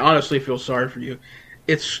 then I honestly feel sorry for you.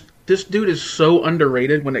 This dude is so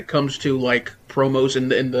underrated when it comes to like promos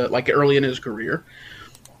in the like early in his career.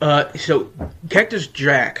 So Cactus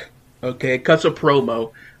Jack, okay, cuts a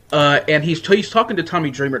promo, and he's talking to Tommy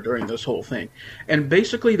Dreamer during this whole thing, and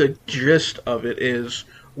basically the gist of it is,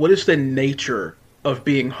 what is the nature of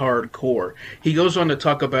being hardcore? He goes on to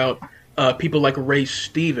talk about people like Ray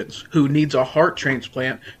Stevens, who needs a heart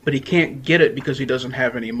transplant, but he can't get it because he doesn't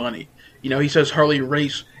have any money. You know, he says Harley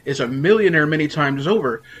Race is a millionaire many times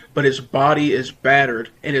over, but his body is battered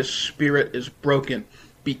and his spirit is broken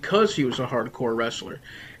because he was a hardcore wrestler.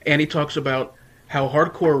 And he talks about how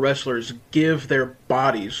hardcore wrestlers give their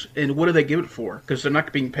bodies, and what do they give it for? Because they're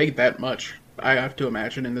not being paid that much, I have to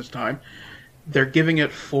imagine, in this time. They're giving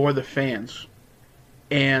it for the fans.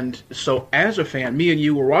 And so as a fan, me and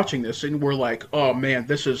you were watching this, and we're like, oh man,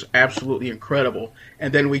 this is absolutely incredible.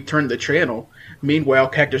 And then we turn the channel. Meanwhile,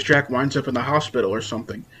 Cactus Jack winds up in the hospital or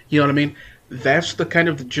something. You know what I mean? That's the kind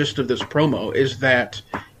of the gist of this promo, is that,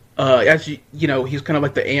 as you know, he's kind of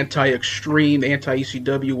like the anti-extreme, the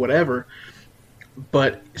anti-ECW, whatever.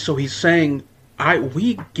 But, so he's saying,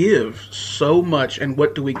 we give so much, and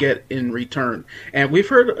what do we get in return? And we've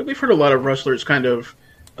heard a lot of wrestlers kind of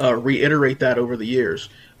reiterate that over the years,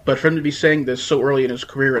 but for him to be saying this so early in his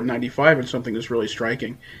career at 95 and something is really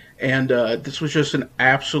striking. And this was just an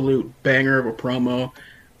absolute banger of a promo.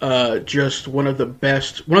 Just one of the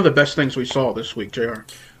best things we saw this week, JR.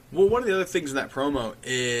 Well, one of the other things in that promo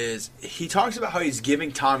is he talks about how he's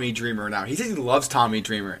giving Tommy Dreamer now. He says he loves Tommy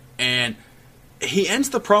Dreamer, and he ends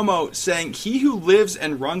the promo saying, he who lives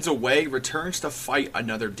and runs away returns to fight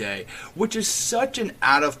another day, which is such an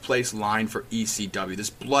out-of-place line for ECW, this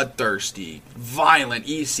bloodthirsty, violent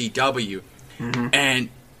ECW. And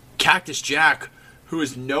Cactus Jack, who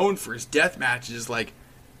is known for his death matches, is like,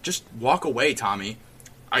 just walk away, Tommy.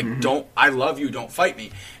 I love you, don't fight me.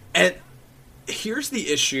 And here's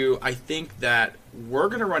the issue I think that we're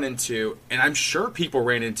going to run into, and I'm sure people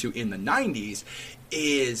ran into in the 90s,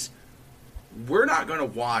 is we're not going to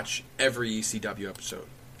watch every ECW episode.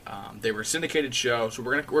 They were a syndicated show, so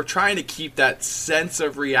we're trying to keep that sense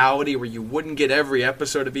of reality where you wouldn't get every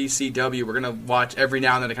episode of ECW. We're going to watch every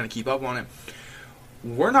now and then to kind of keep up on it.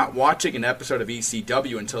 We're not watching an episode of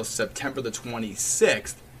ECW until September the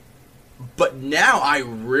 26th, but now I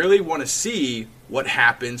really want to see what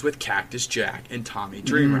happens with Cactus Jack and Tommy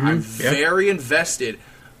Dreamer. I'm very invested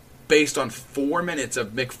based on 4 minutes of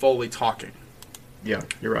Mick Foley talking. Yeah,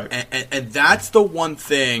 you're right. And that's the one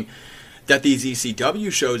thing that these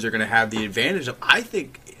ECW shows are going to have the advantage of. I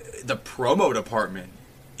think the promo department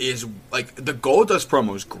is like the Goldust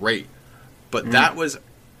promo is great, but that was,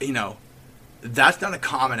 that's not a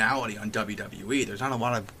commonality on WWE. There's not a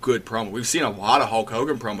lot of good promo. We've seen a lot of Hulk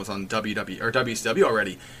Hogan promos on WWE or WCW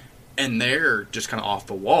already, and they're just kind of off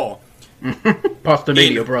the wall.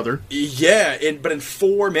 Postomania, brother. Yeah, but in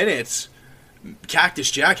 4 minutes,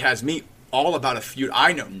 Cactus Jack has me all about a feud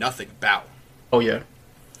I know nothing about. Oh, yeah.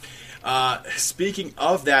 Speaking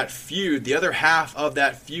of that feud, the other half of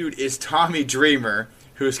that feud is Tommy Dreamer,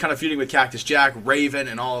 who is kind of feuding with Cactus Jack, Raven,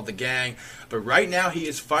 and all of the gang. But right now he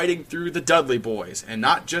is fighting through the Dudley Boys, and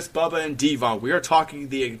not just Bubba and Devon. We are talking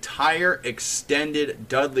the entire extended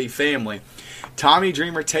Dudley family. Tommy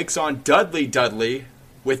Dreamer takes on Dudley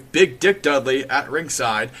with Big Dick Dudley at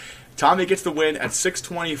ringside. Tommy gets the win at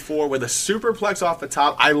 6:24 with a superplex off the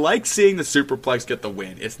top. I like seeing the superplex get the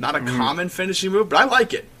win. It's not a common finishing move, but I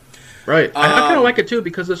like it. Right. I kind of like it too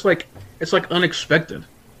because it's like unexpected.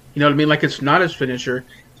 You know what I mean? Like it's not his finisher.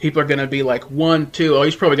 People are going to be like 1, 2. Oh,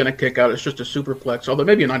 he's probably going to kick out. It's just a superplex. Although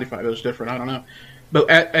maybe in 95 it was different. I don't know. But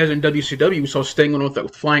as in WCW, we saw Sting with a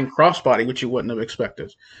flying crossbody, which you wouldn't have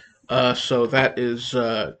expected. So that is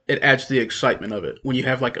it adds the excitement of it when you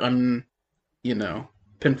have like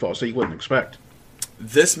pinfalls that you wouldn't expect.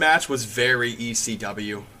 This match was very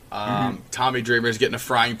ECW. Tommy Dreamer is getting a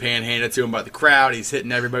frying pan handed to him by the crowd. He's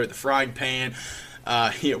hitting everybody with the frying pan.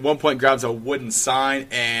 He at one point grabs a wooden sign,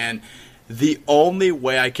 and the only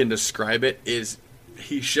way I can describe it is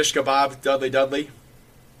he shish kebab Dudley.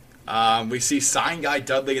 We see sign guy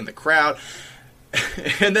Dudley in the crowd.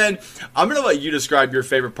 And then I'm going to let you describe your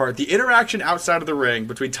favorite part. The interaction outside of the ring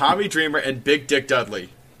between Tommy Dreamer and Big Dick Dudley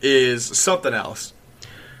is something else.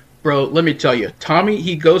 Bro, let me tell you. Tommy,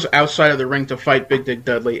 he goes outside of the ring to fight Big Dick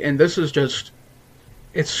Dudley, and this is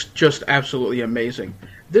it's just absolutely amazing.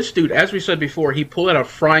 This dude, as we said before, he pulled out a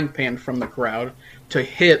frying pan from the crowd to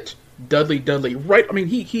hit Dudley right. I mean,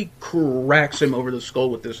 he cracks him over the skull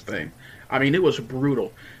with this thing. I mean, it was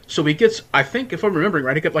brutal. So he gets, I think, if I'm remembering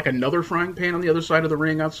right, he got like another frying pan on the other side of the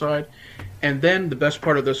ring outside. And then the best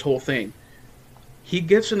part of this whole thing, he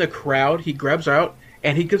gets in the crowd, he grabs out,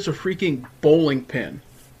 and he gets a freaking bowling pin.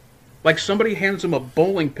 Like somebody hands him a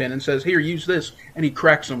bowling pin and says, here, use this, and he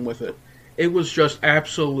cracks him with it. It was just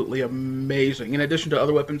absolutely amazing. In addition to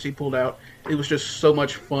other weapons he pulled out, it was just so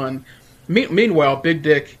much fun. Meanwhile, Big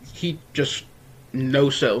Dick, he just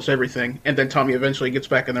no-sells everything, and then Tommy eventually gets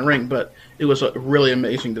back in the ring, but it was really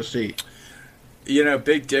amazing to see.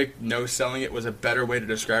 Big Dick no-selling it was a better way to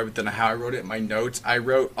describe it than how I wrote it in my notes.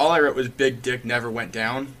 All I wrote was Big Dick never went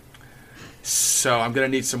down. So I'm going to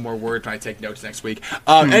need some more words when I take notes next week.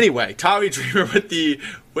 Anyway, Tommy Dreamer with the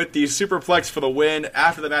superplex for the win.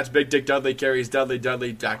 After the match, Big Dick Dudley carries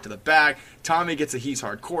Dudley back to the back. Tommy gets a He's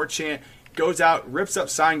Hardcore chant, goes out, rips up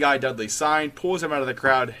sign guy Dudley's sign, pulls him out of the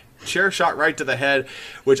crowd, chair shot right to the head,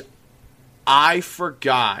 which I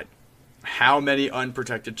forgot how many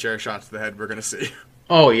unprotected chair shots to the head we're going to see.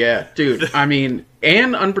 Oh, yeah, dude. I mean,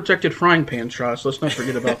 and unprotected frying pan shots. Let's not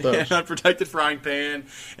forget about those. And unprotected frying pan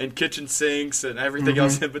and kitchen sinks and everything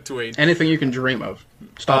else in between. Anything you can dream of.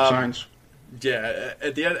 Stop signs. Yeah,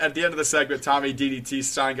 at the end of the segment, Tommy DDT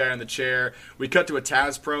sign guy on the chair. We cut to a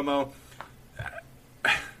Taz promo.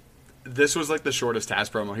 This was like the shortest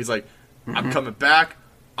Taz promo. He's like, I'm coming back.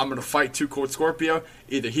 I'm going to fight Two Cold Scorpio.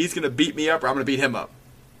 Either he's going to beat me up or I'm going to beat him up.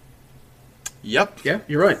 Yep. Yeah,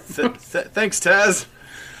 you're right. Thanks, Taz.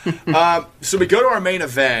 So we go to our main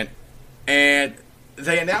event, and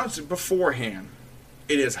they announce it beforehand.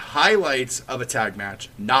 It is highlights of a tag match,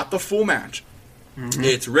 not the full match.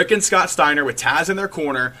 It's Rick and Scott Steiner with Taz in their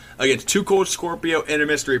corner against Two Cold Scorpio and a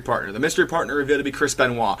mystery partner. The mystery partner revealed to be Chris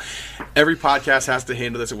Benoit. Every podcast has to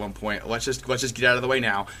handle this at one point. Let's just get out of the way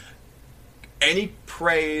now. Any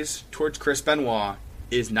praise towards Chris Benoit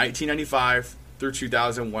is 1995 through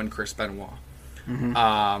 2001 Chris Benoit.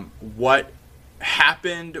 What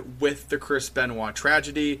happened with the Chris Benoit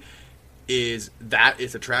tragedy is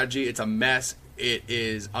a tragedy. It's a mess. It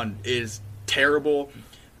is terrible.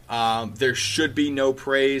 There should be no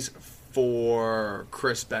praise for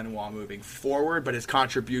Chris Benoit moving forward, but his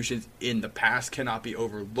contributions in the past cannot be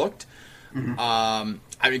overlooked.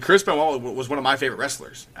 Chris Benoit was one of my favorite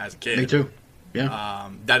wrestlers as a kid. Me too. Yeah.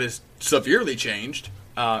 That is severely changed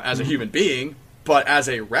as a human being, but as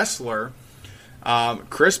a wrestler,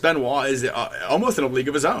 Chris Benoit is almost in a league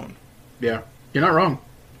of his own. Yeah, you're not wrong.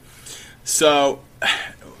 So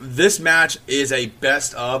this match is a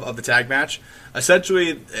best of the tag match.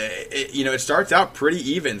 Essentially, it starts out pretty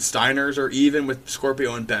even. Steiners are even with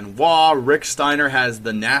Scorpio and Benoit. Rick Steiner has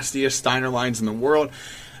the nastiest Steiner lines in the world.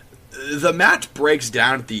 The match breaks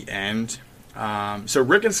down at the end. So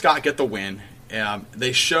Rick and Scott get the win.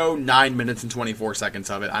 They show 9 minutes and 24 seconds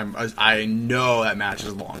of it. I know that match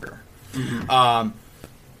is longer. Mm-hmm.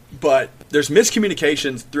 But there's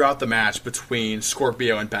miscommunications throughout the match between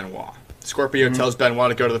Scorpio and Benoit. Scorpio tells Benoit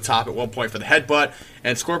to go to the top at one point for the headbutt,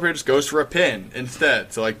 and Scorpio just goes for a pin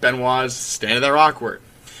instead. So, like, Benoit's standing there awkward.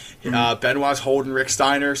 Benoit's holding Rick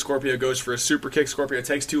Steiner. Scorpio goes for a super kick. Scorpio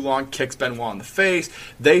takes too long, kicks Benoit in the face.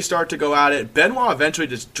 They start to go at it. Benoit eventually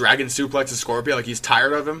just dragon suplexes Scorpio like he's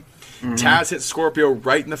tired of him. Taz hits Scorpio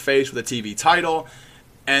right in the face with a TV title.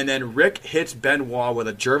 And then Rick hits Benoit with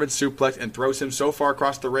a German suplex and throws him so far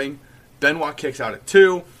across the ring. Benoit kicks out at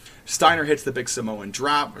 2. Steiner hits the big Samoan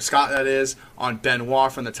drop, Scott that is, on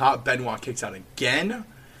Benoit from the top. Benoit kicks out again.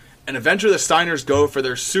 And eventually the Steiners go for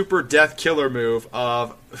their super death killer move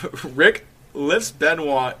of Rick lifts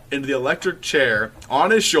Benoit into the electric chair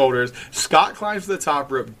on his shoulders. Scott climbs to the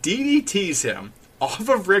top rope, DDTs him off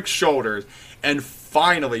of Rick's shoulders, and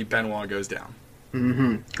finally Benoit goes down.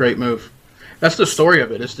 Great move. That's the story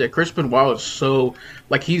of it, is that Chris Benoit is so,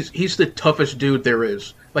 like, he's the toughest dude there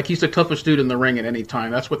is. Like, he's the toughest dude in the ring at any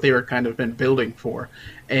time. That's what they were kind of been building for.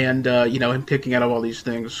 And, him kicking out of all these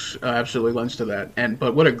things absolutely lends to that.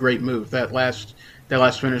 But what a great move. That last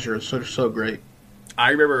finisher is so great.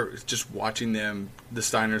 I remember just watching them, the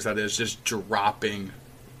Steiners that is, just dropping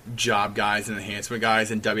job guys and enhancement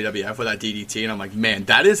guys in WWF with that DDT. And I'm like, man,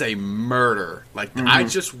 that is a murder. Like, I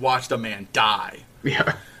just watched a man die.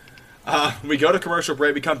 Yeah. We go to commercial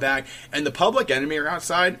break, we come back, and the Public Enemy are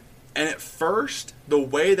outside. And at first, the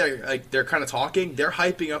way they're kind of talking, they're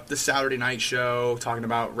hyping up the Saturday night show, talking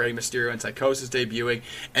about Rey Mysterio and Psychosis debuting.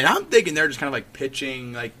 And I'm thinking they're just kind of like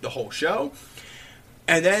pitching like the whole show.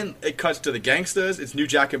 And then it cuts to the Gangstas. It's New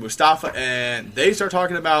Jack and Mustafa, and they start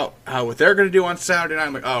talking about what they're going to do on Saturday night.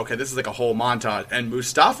 I'm like, oh, okay, this is like a whole montage. And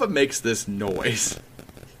Mustafa makes this noise.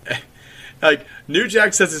 Like, New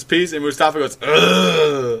Jack says his piece, and Mustafa goes,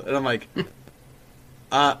 ugh. And I'm like,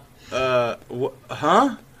 huh?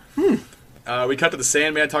 We cut to the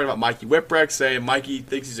Sandman talking about Mikey Whipwreck, saying Mikey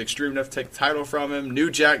thinks he's extreme enough to take the title from him. New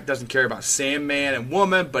Jack doesn't care about Sandman and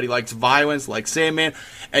woman, but he likes violence like Sandman.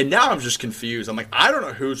 And now I'm just confused. I'm like, I don't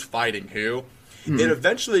know who's fighting who. It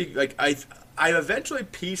eventually, like, I eventually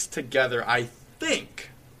pieced together, I think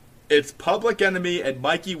it's Public Enemy and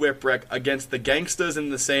Mikey Whipwreck against the Gangstas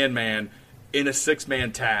and the Sandman in a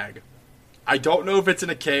 6-man tag. I don't know if it's in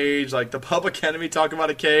a cage, like the Public Enemy talking about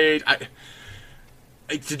a cage.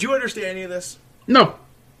 Did you understand any of this? No.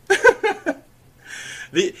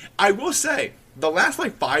 I will say, the last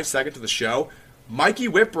like 5 seconds of the show, Mikey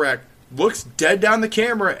Whipwreck looks dead down the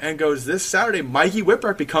camera and goes, this Saturday, Mikey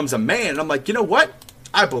Whipwreck becomes a man. And I'm like, you know what?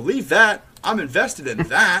 I believe that. I'm invested in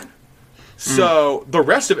that. So the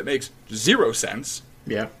rest of it makes 0 sense.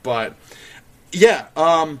 Yeah. But, yeah,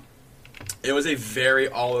 it was a very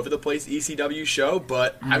all-over-the-place ECW show,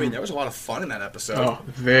 but, I mean, there was a lot of fun in that episode. Oh,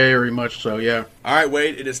 very much so, yeah. All right,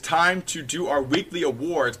 Wade, it is time to do our weekly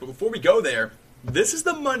awards, but before we go there, this is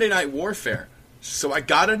the Monday Night Warfare, so I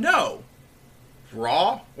gotta know,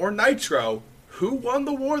 Raw or Nitro, who won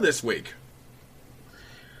the war this week?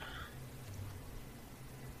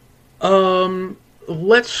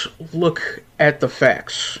 Let's look at the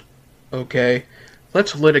facts, okay?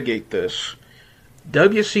 Let's litigate this.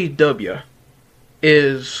 WCW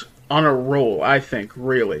is on a roll, I think,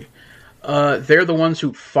 really. They're the ones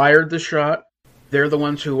who fired the shot. They're the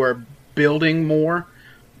ones who are building more.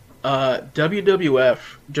 WWF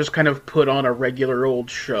just kind of put on a regular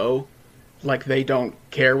old show. Like they don't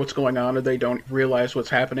care what's going on or they don't realize what's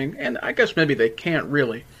happening. And I guess maybe they can't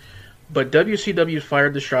really. But WCW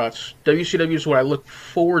fired the shots. WCW is what I look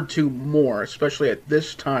forward to more, especially at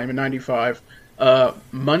this time in 95.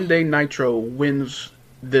 Monday Nitro wins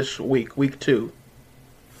this week, week 2.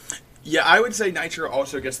 Yeah, I would say Nitro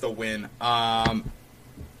also gets the win.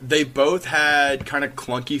 They both had kind of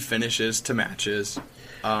clunky finishes to matches.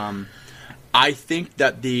 I think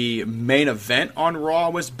that the main event on Raw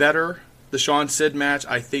was better, the Shawn Sid match.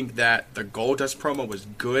 I think that the Goldust promo was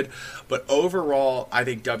good. But overall, I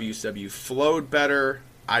think WCW flowed better.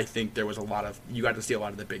 I think there was you got to see a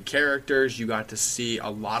lot of the big characters. You got to see a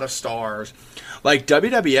lot of stars. Like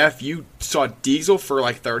WWF, you saw Diesel for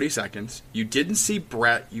like 30 seconds. You didn't see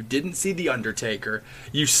Brett. You didn't see The Undertaker.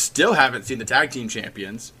 You still haven't seen the Tag Team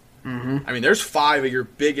Champions. Mm-hmm. I mean, there's 5 of your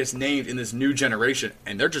biggest names in this new generation,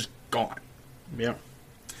 and they're just gone. Yeah.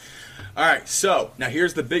 All right, so now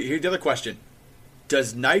here's the other question.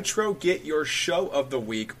 Does Nitro get your show of the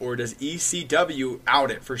week, or does ECW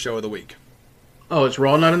out it for show of the week? Oh, is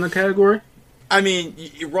Raw not in the category? I mean,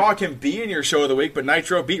 Raw can be in your show of the week, but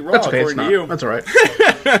Nitro beat Raw, according to you. That's all right.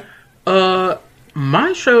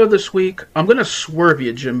 My show this week, I'm going to swerve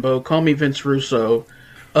you, Jimbo. Call me Vince Russo.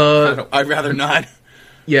 I'd rather not.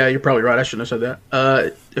 Yeah, you're probably right. I shouldn't have said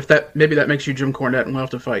that. If that maybe that makes you Jim Cornette and we'll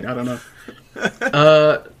have to fight. I don't know.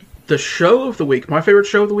 The show of the week, my favorite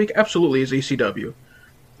show of the week, absolutely is ECW.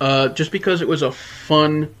 Just because it was a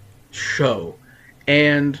fun show.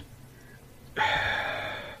 And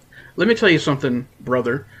let me tell you something,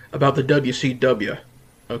 brother, about the WCW.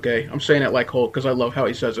 Okay? I'm saying it like Hulk because I love how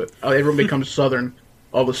he says it. Everyone becomes Southern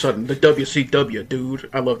all of a sudden. The WCW, dude.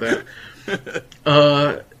 I love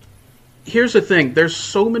that. Here's the thing. There's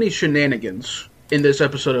so many shenanigans in this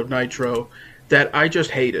episode of Nitro that I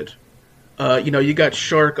just hated. You got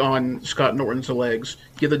Shark on Scott Norton's legs.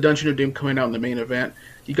 You have the Dungeon of Doom coming out in the main event.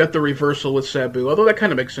 You got the reversal with Sabu, although that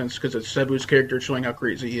kind of makes sense because it's Sabu's character showing how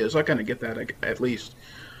crazy he is. I kind of get that at least.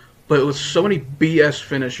 But with so many BS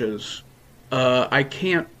finishes, I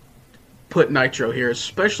can't put Nitro here,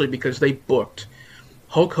 especially because they booked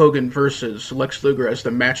Hulk Hogan versus Lex Luger as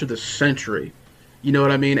the match of the century. You know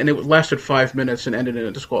what I mean? And it lasted 5 minutes and ended in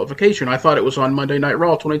a disqualification. I thought it was on Monday Night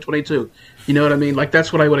Raw 2022. You know what I mean? Like,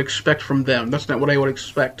 that's what I would expect from them. That's not what I would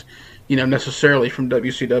expect, necessarily from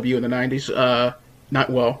WCW in the 90s.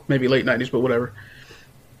 Maybe late 90s, but whatever.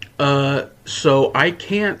 So I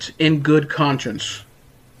can't, in good conscience,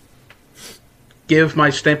 give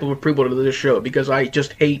my stamp of approval to this show because I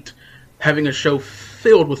just hate having a show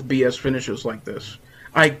filled with BS finishes like this.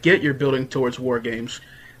 I get you're building towards War Games,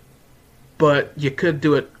 but you could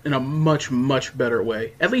do it in a much, much better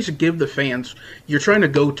way. At least give the fans... You're trying to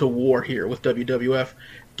go to war here with WWF.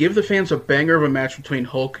 Give the fans a banger of a match between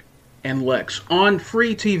Hulk and Lex on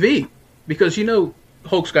free TV. Because,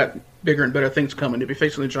 Hulk's got bigger and better things coming. If you're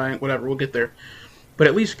facing the Giant, whatever, we'll get there. But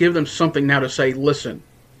at least give them something now to say, listen,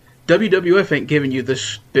 WWF ain't giving you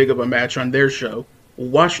this big of a match on their show.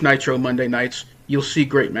 Watch Nitro Monday nights. You'll see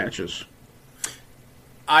great matches.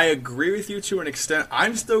 I agree with you to an extent.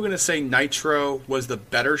 I'm still going to say Nitro was the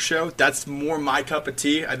better show. That's more my cup of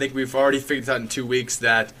tea. I think we've already figured out in 2 weeks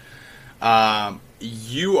that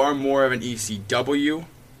you are more of an ECW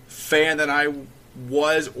fan than I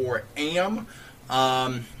was or am.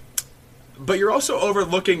 But you're also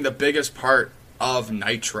overlooking the biggest part of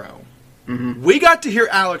Nitro. Mm-hmm. We got to hear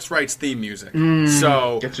Alex Wright's theme music.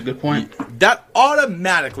 So that's a good point. That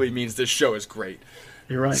automatically means this show is great.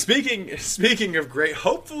 You're right. Speaking of great,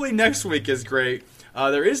 hopefully next week is great.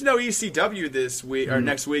 There is no ECW this week or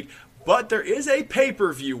next week, but there is a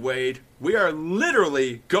pay-per-view, Wade. We are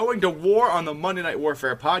literally going to war on the Monday Night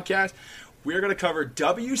Warfare podcast. We are going to cover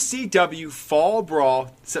WCW Fall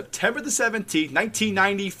Brawl, September the 17th,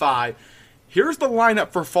 1995. Here's the lineup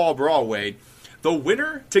for Fall Brawl, Wade. The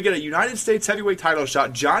winner to get a United States heavyweight title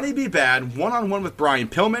shot, Johnny B. Bad, one-on-one with Brian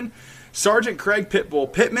Pillman. Sergeant Craig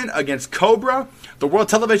Pitbull Pittman against Cobra. The World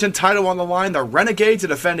Television title on the line. The Renegades to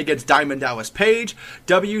defend against Diamond Dallas Page.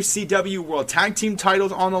 WCW World Tag Team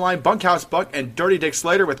titles on the line. Bunkhouse Buck and Dirty Dick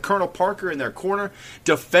Slater with Colonel Parker in their corner.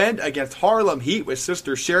 Defend against Harlem Heat with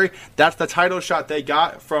Sister Sherry. That's the title shot they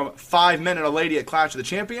got from 5 Men and a Lady at Clash of the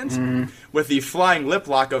Champions. With the Flying Lip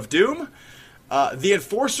Lock of Doom. The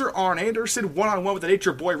Enforcer Arn Anderson one-on-one with the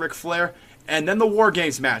Nature Boy Ric Flair. And then the War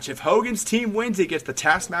Games match. If Hogan's team wins, he gets the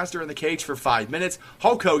Taskmaster in the cage for 5 minutes.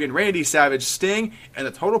 Hulk Hogan, Randy Savage, Sting, and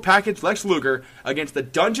the total package Lex Luger against the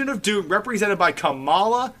Dungeon of Doom represented by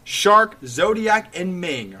Kamala, Shark, Zodiac, and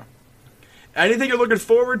Ming. Anything you're looking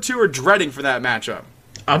forward to or dreading for that matchup?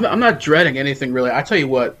 I'm not dreading anything, really. I tell you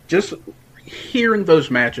what, just hearing those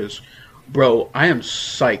matches, bro, I am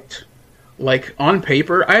psyched. Like, on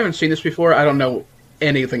paper, I haven't seen this before. I don't know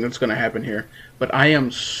anything that's going to happen here. But I am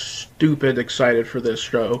stupid excited for this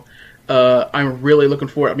show. I'm really looking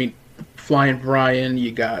forward. I mean, Flying Brian,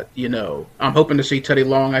 you got, I'm hoping to see Teddy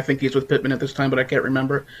Long. I think he's with Pittman at this time, but I can't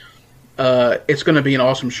remember. It's going to be an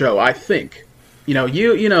awesome show, I think. I know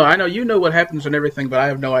you know what happens and everything, but I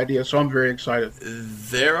have no idea, so I'm very excited.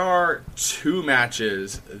 There are 2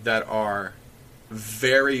 matches that are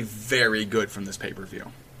very, very good from this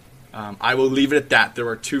pay-per-view. I will leave it at that. There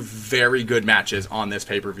are 2 very good matches on this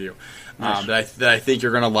pay-per-view that I think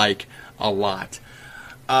you're going to like a lot.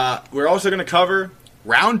 We're also going to cover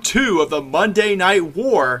round 2 of the Monday Night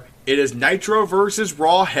War. It is Nitro versus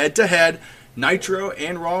Raw head-to-head. Nitro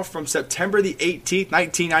and Raw from September the 18th,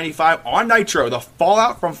 1995 on Nitro. The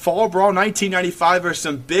fallout from Fall Brawl 1995. There's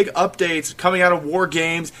some big updates coming out of War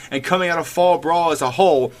Games and coming out of Fall Brawl as a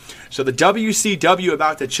whole. So the WCW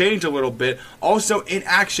about to change a little bit. Also in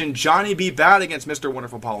action, Johnny B. Bad against Mr.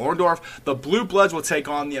 Wonderful Paul Orndorff. The Blue Bloods will take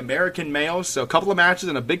on the American Males. So a couple of matches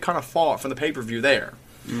and a big kind of fallout from the pay-per-view there.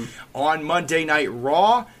 On Monday Night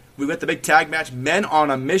Raw, We got the big tag match, Men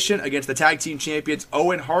on a Mission against the tag team champions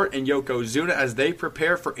Owen Hart and Yokozuna as they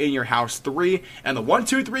prepare for In Your House 3, and the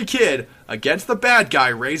 1-2-3 Kid against the bad guy,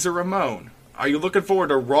 Razor Ramon. Are you looking forward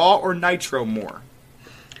to Raw or Nitro more?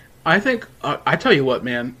 I think, I tell you what,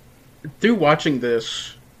 man, through watching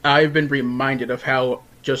this, I've been reminded of how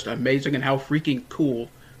just amazing and how freaking cool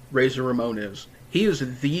Razor Ramon is. He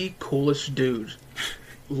is the coolest dude.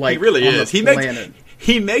 Like, he really on is. The planet.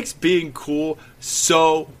 He makes being cool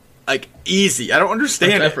so easy. I don't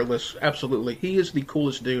understand It's it. effortless. Absolutely. He is the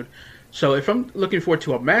coolest dude. So if I'm looking forward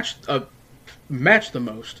to a match the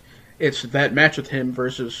most, it's that match with him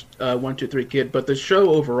versus 1-2-3 Kid. But the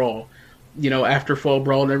show overall, after Fall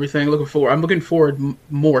Brawl and everything, I'm looking forward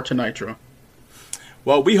more to Nitro.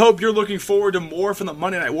 Well, we hope you're looking forward to more from the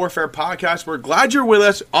Monday Night Warfare podcast. We're glad you're with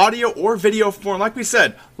us, audio or video form. Like we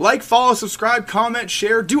said, like, follow, subscribe, comment,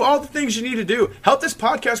 share, do all the things you need to do. Help this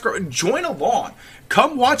podcast grow and join along.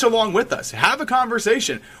 Come watch along with us. Have a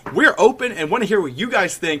conversation. We're open and want to hear what you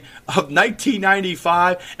guys think of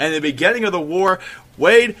 1995 and the beginning of the war.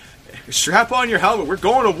 Wade, strap on your helmet. We're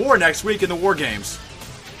going to war next week in the War Games.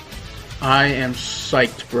 I am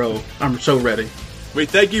psyched, bro. I'm so ready. We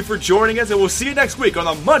thank you for joining us, and we'll see you next week on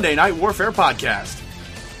the Monday Night Warfare podcast.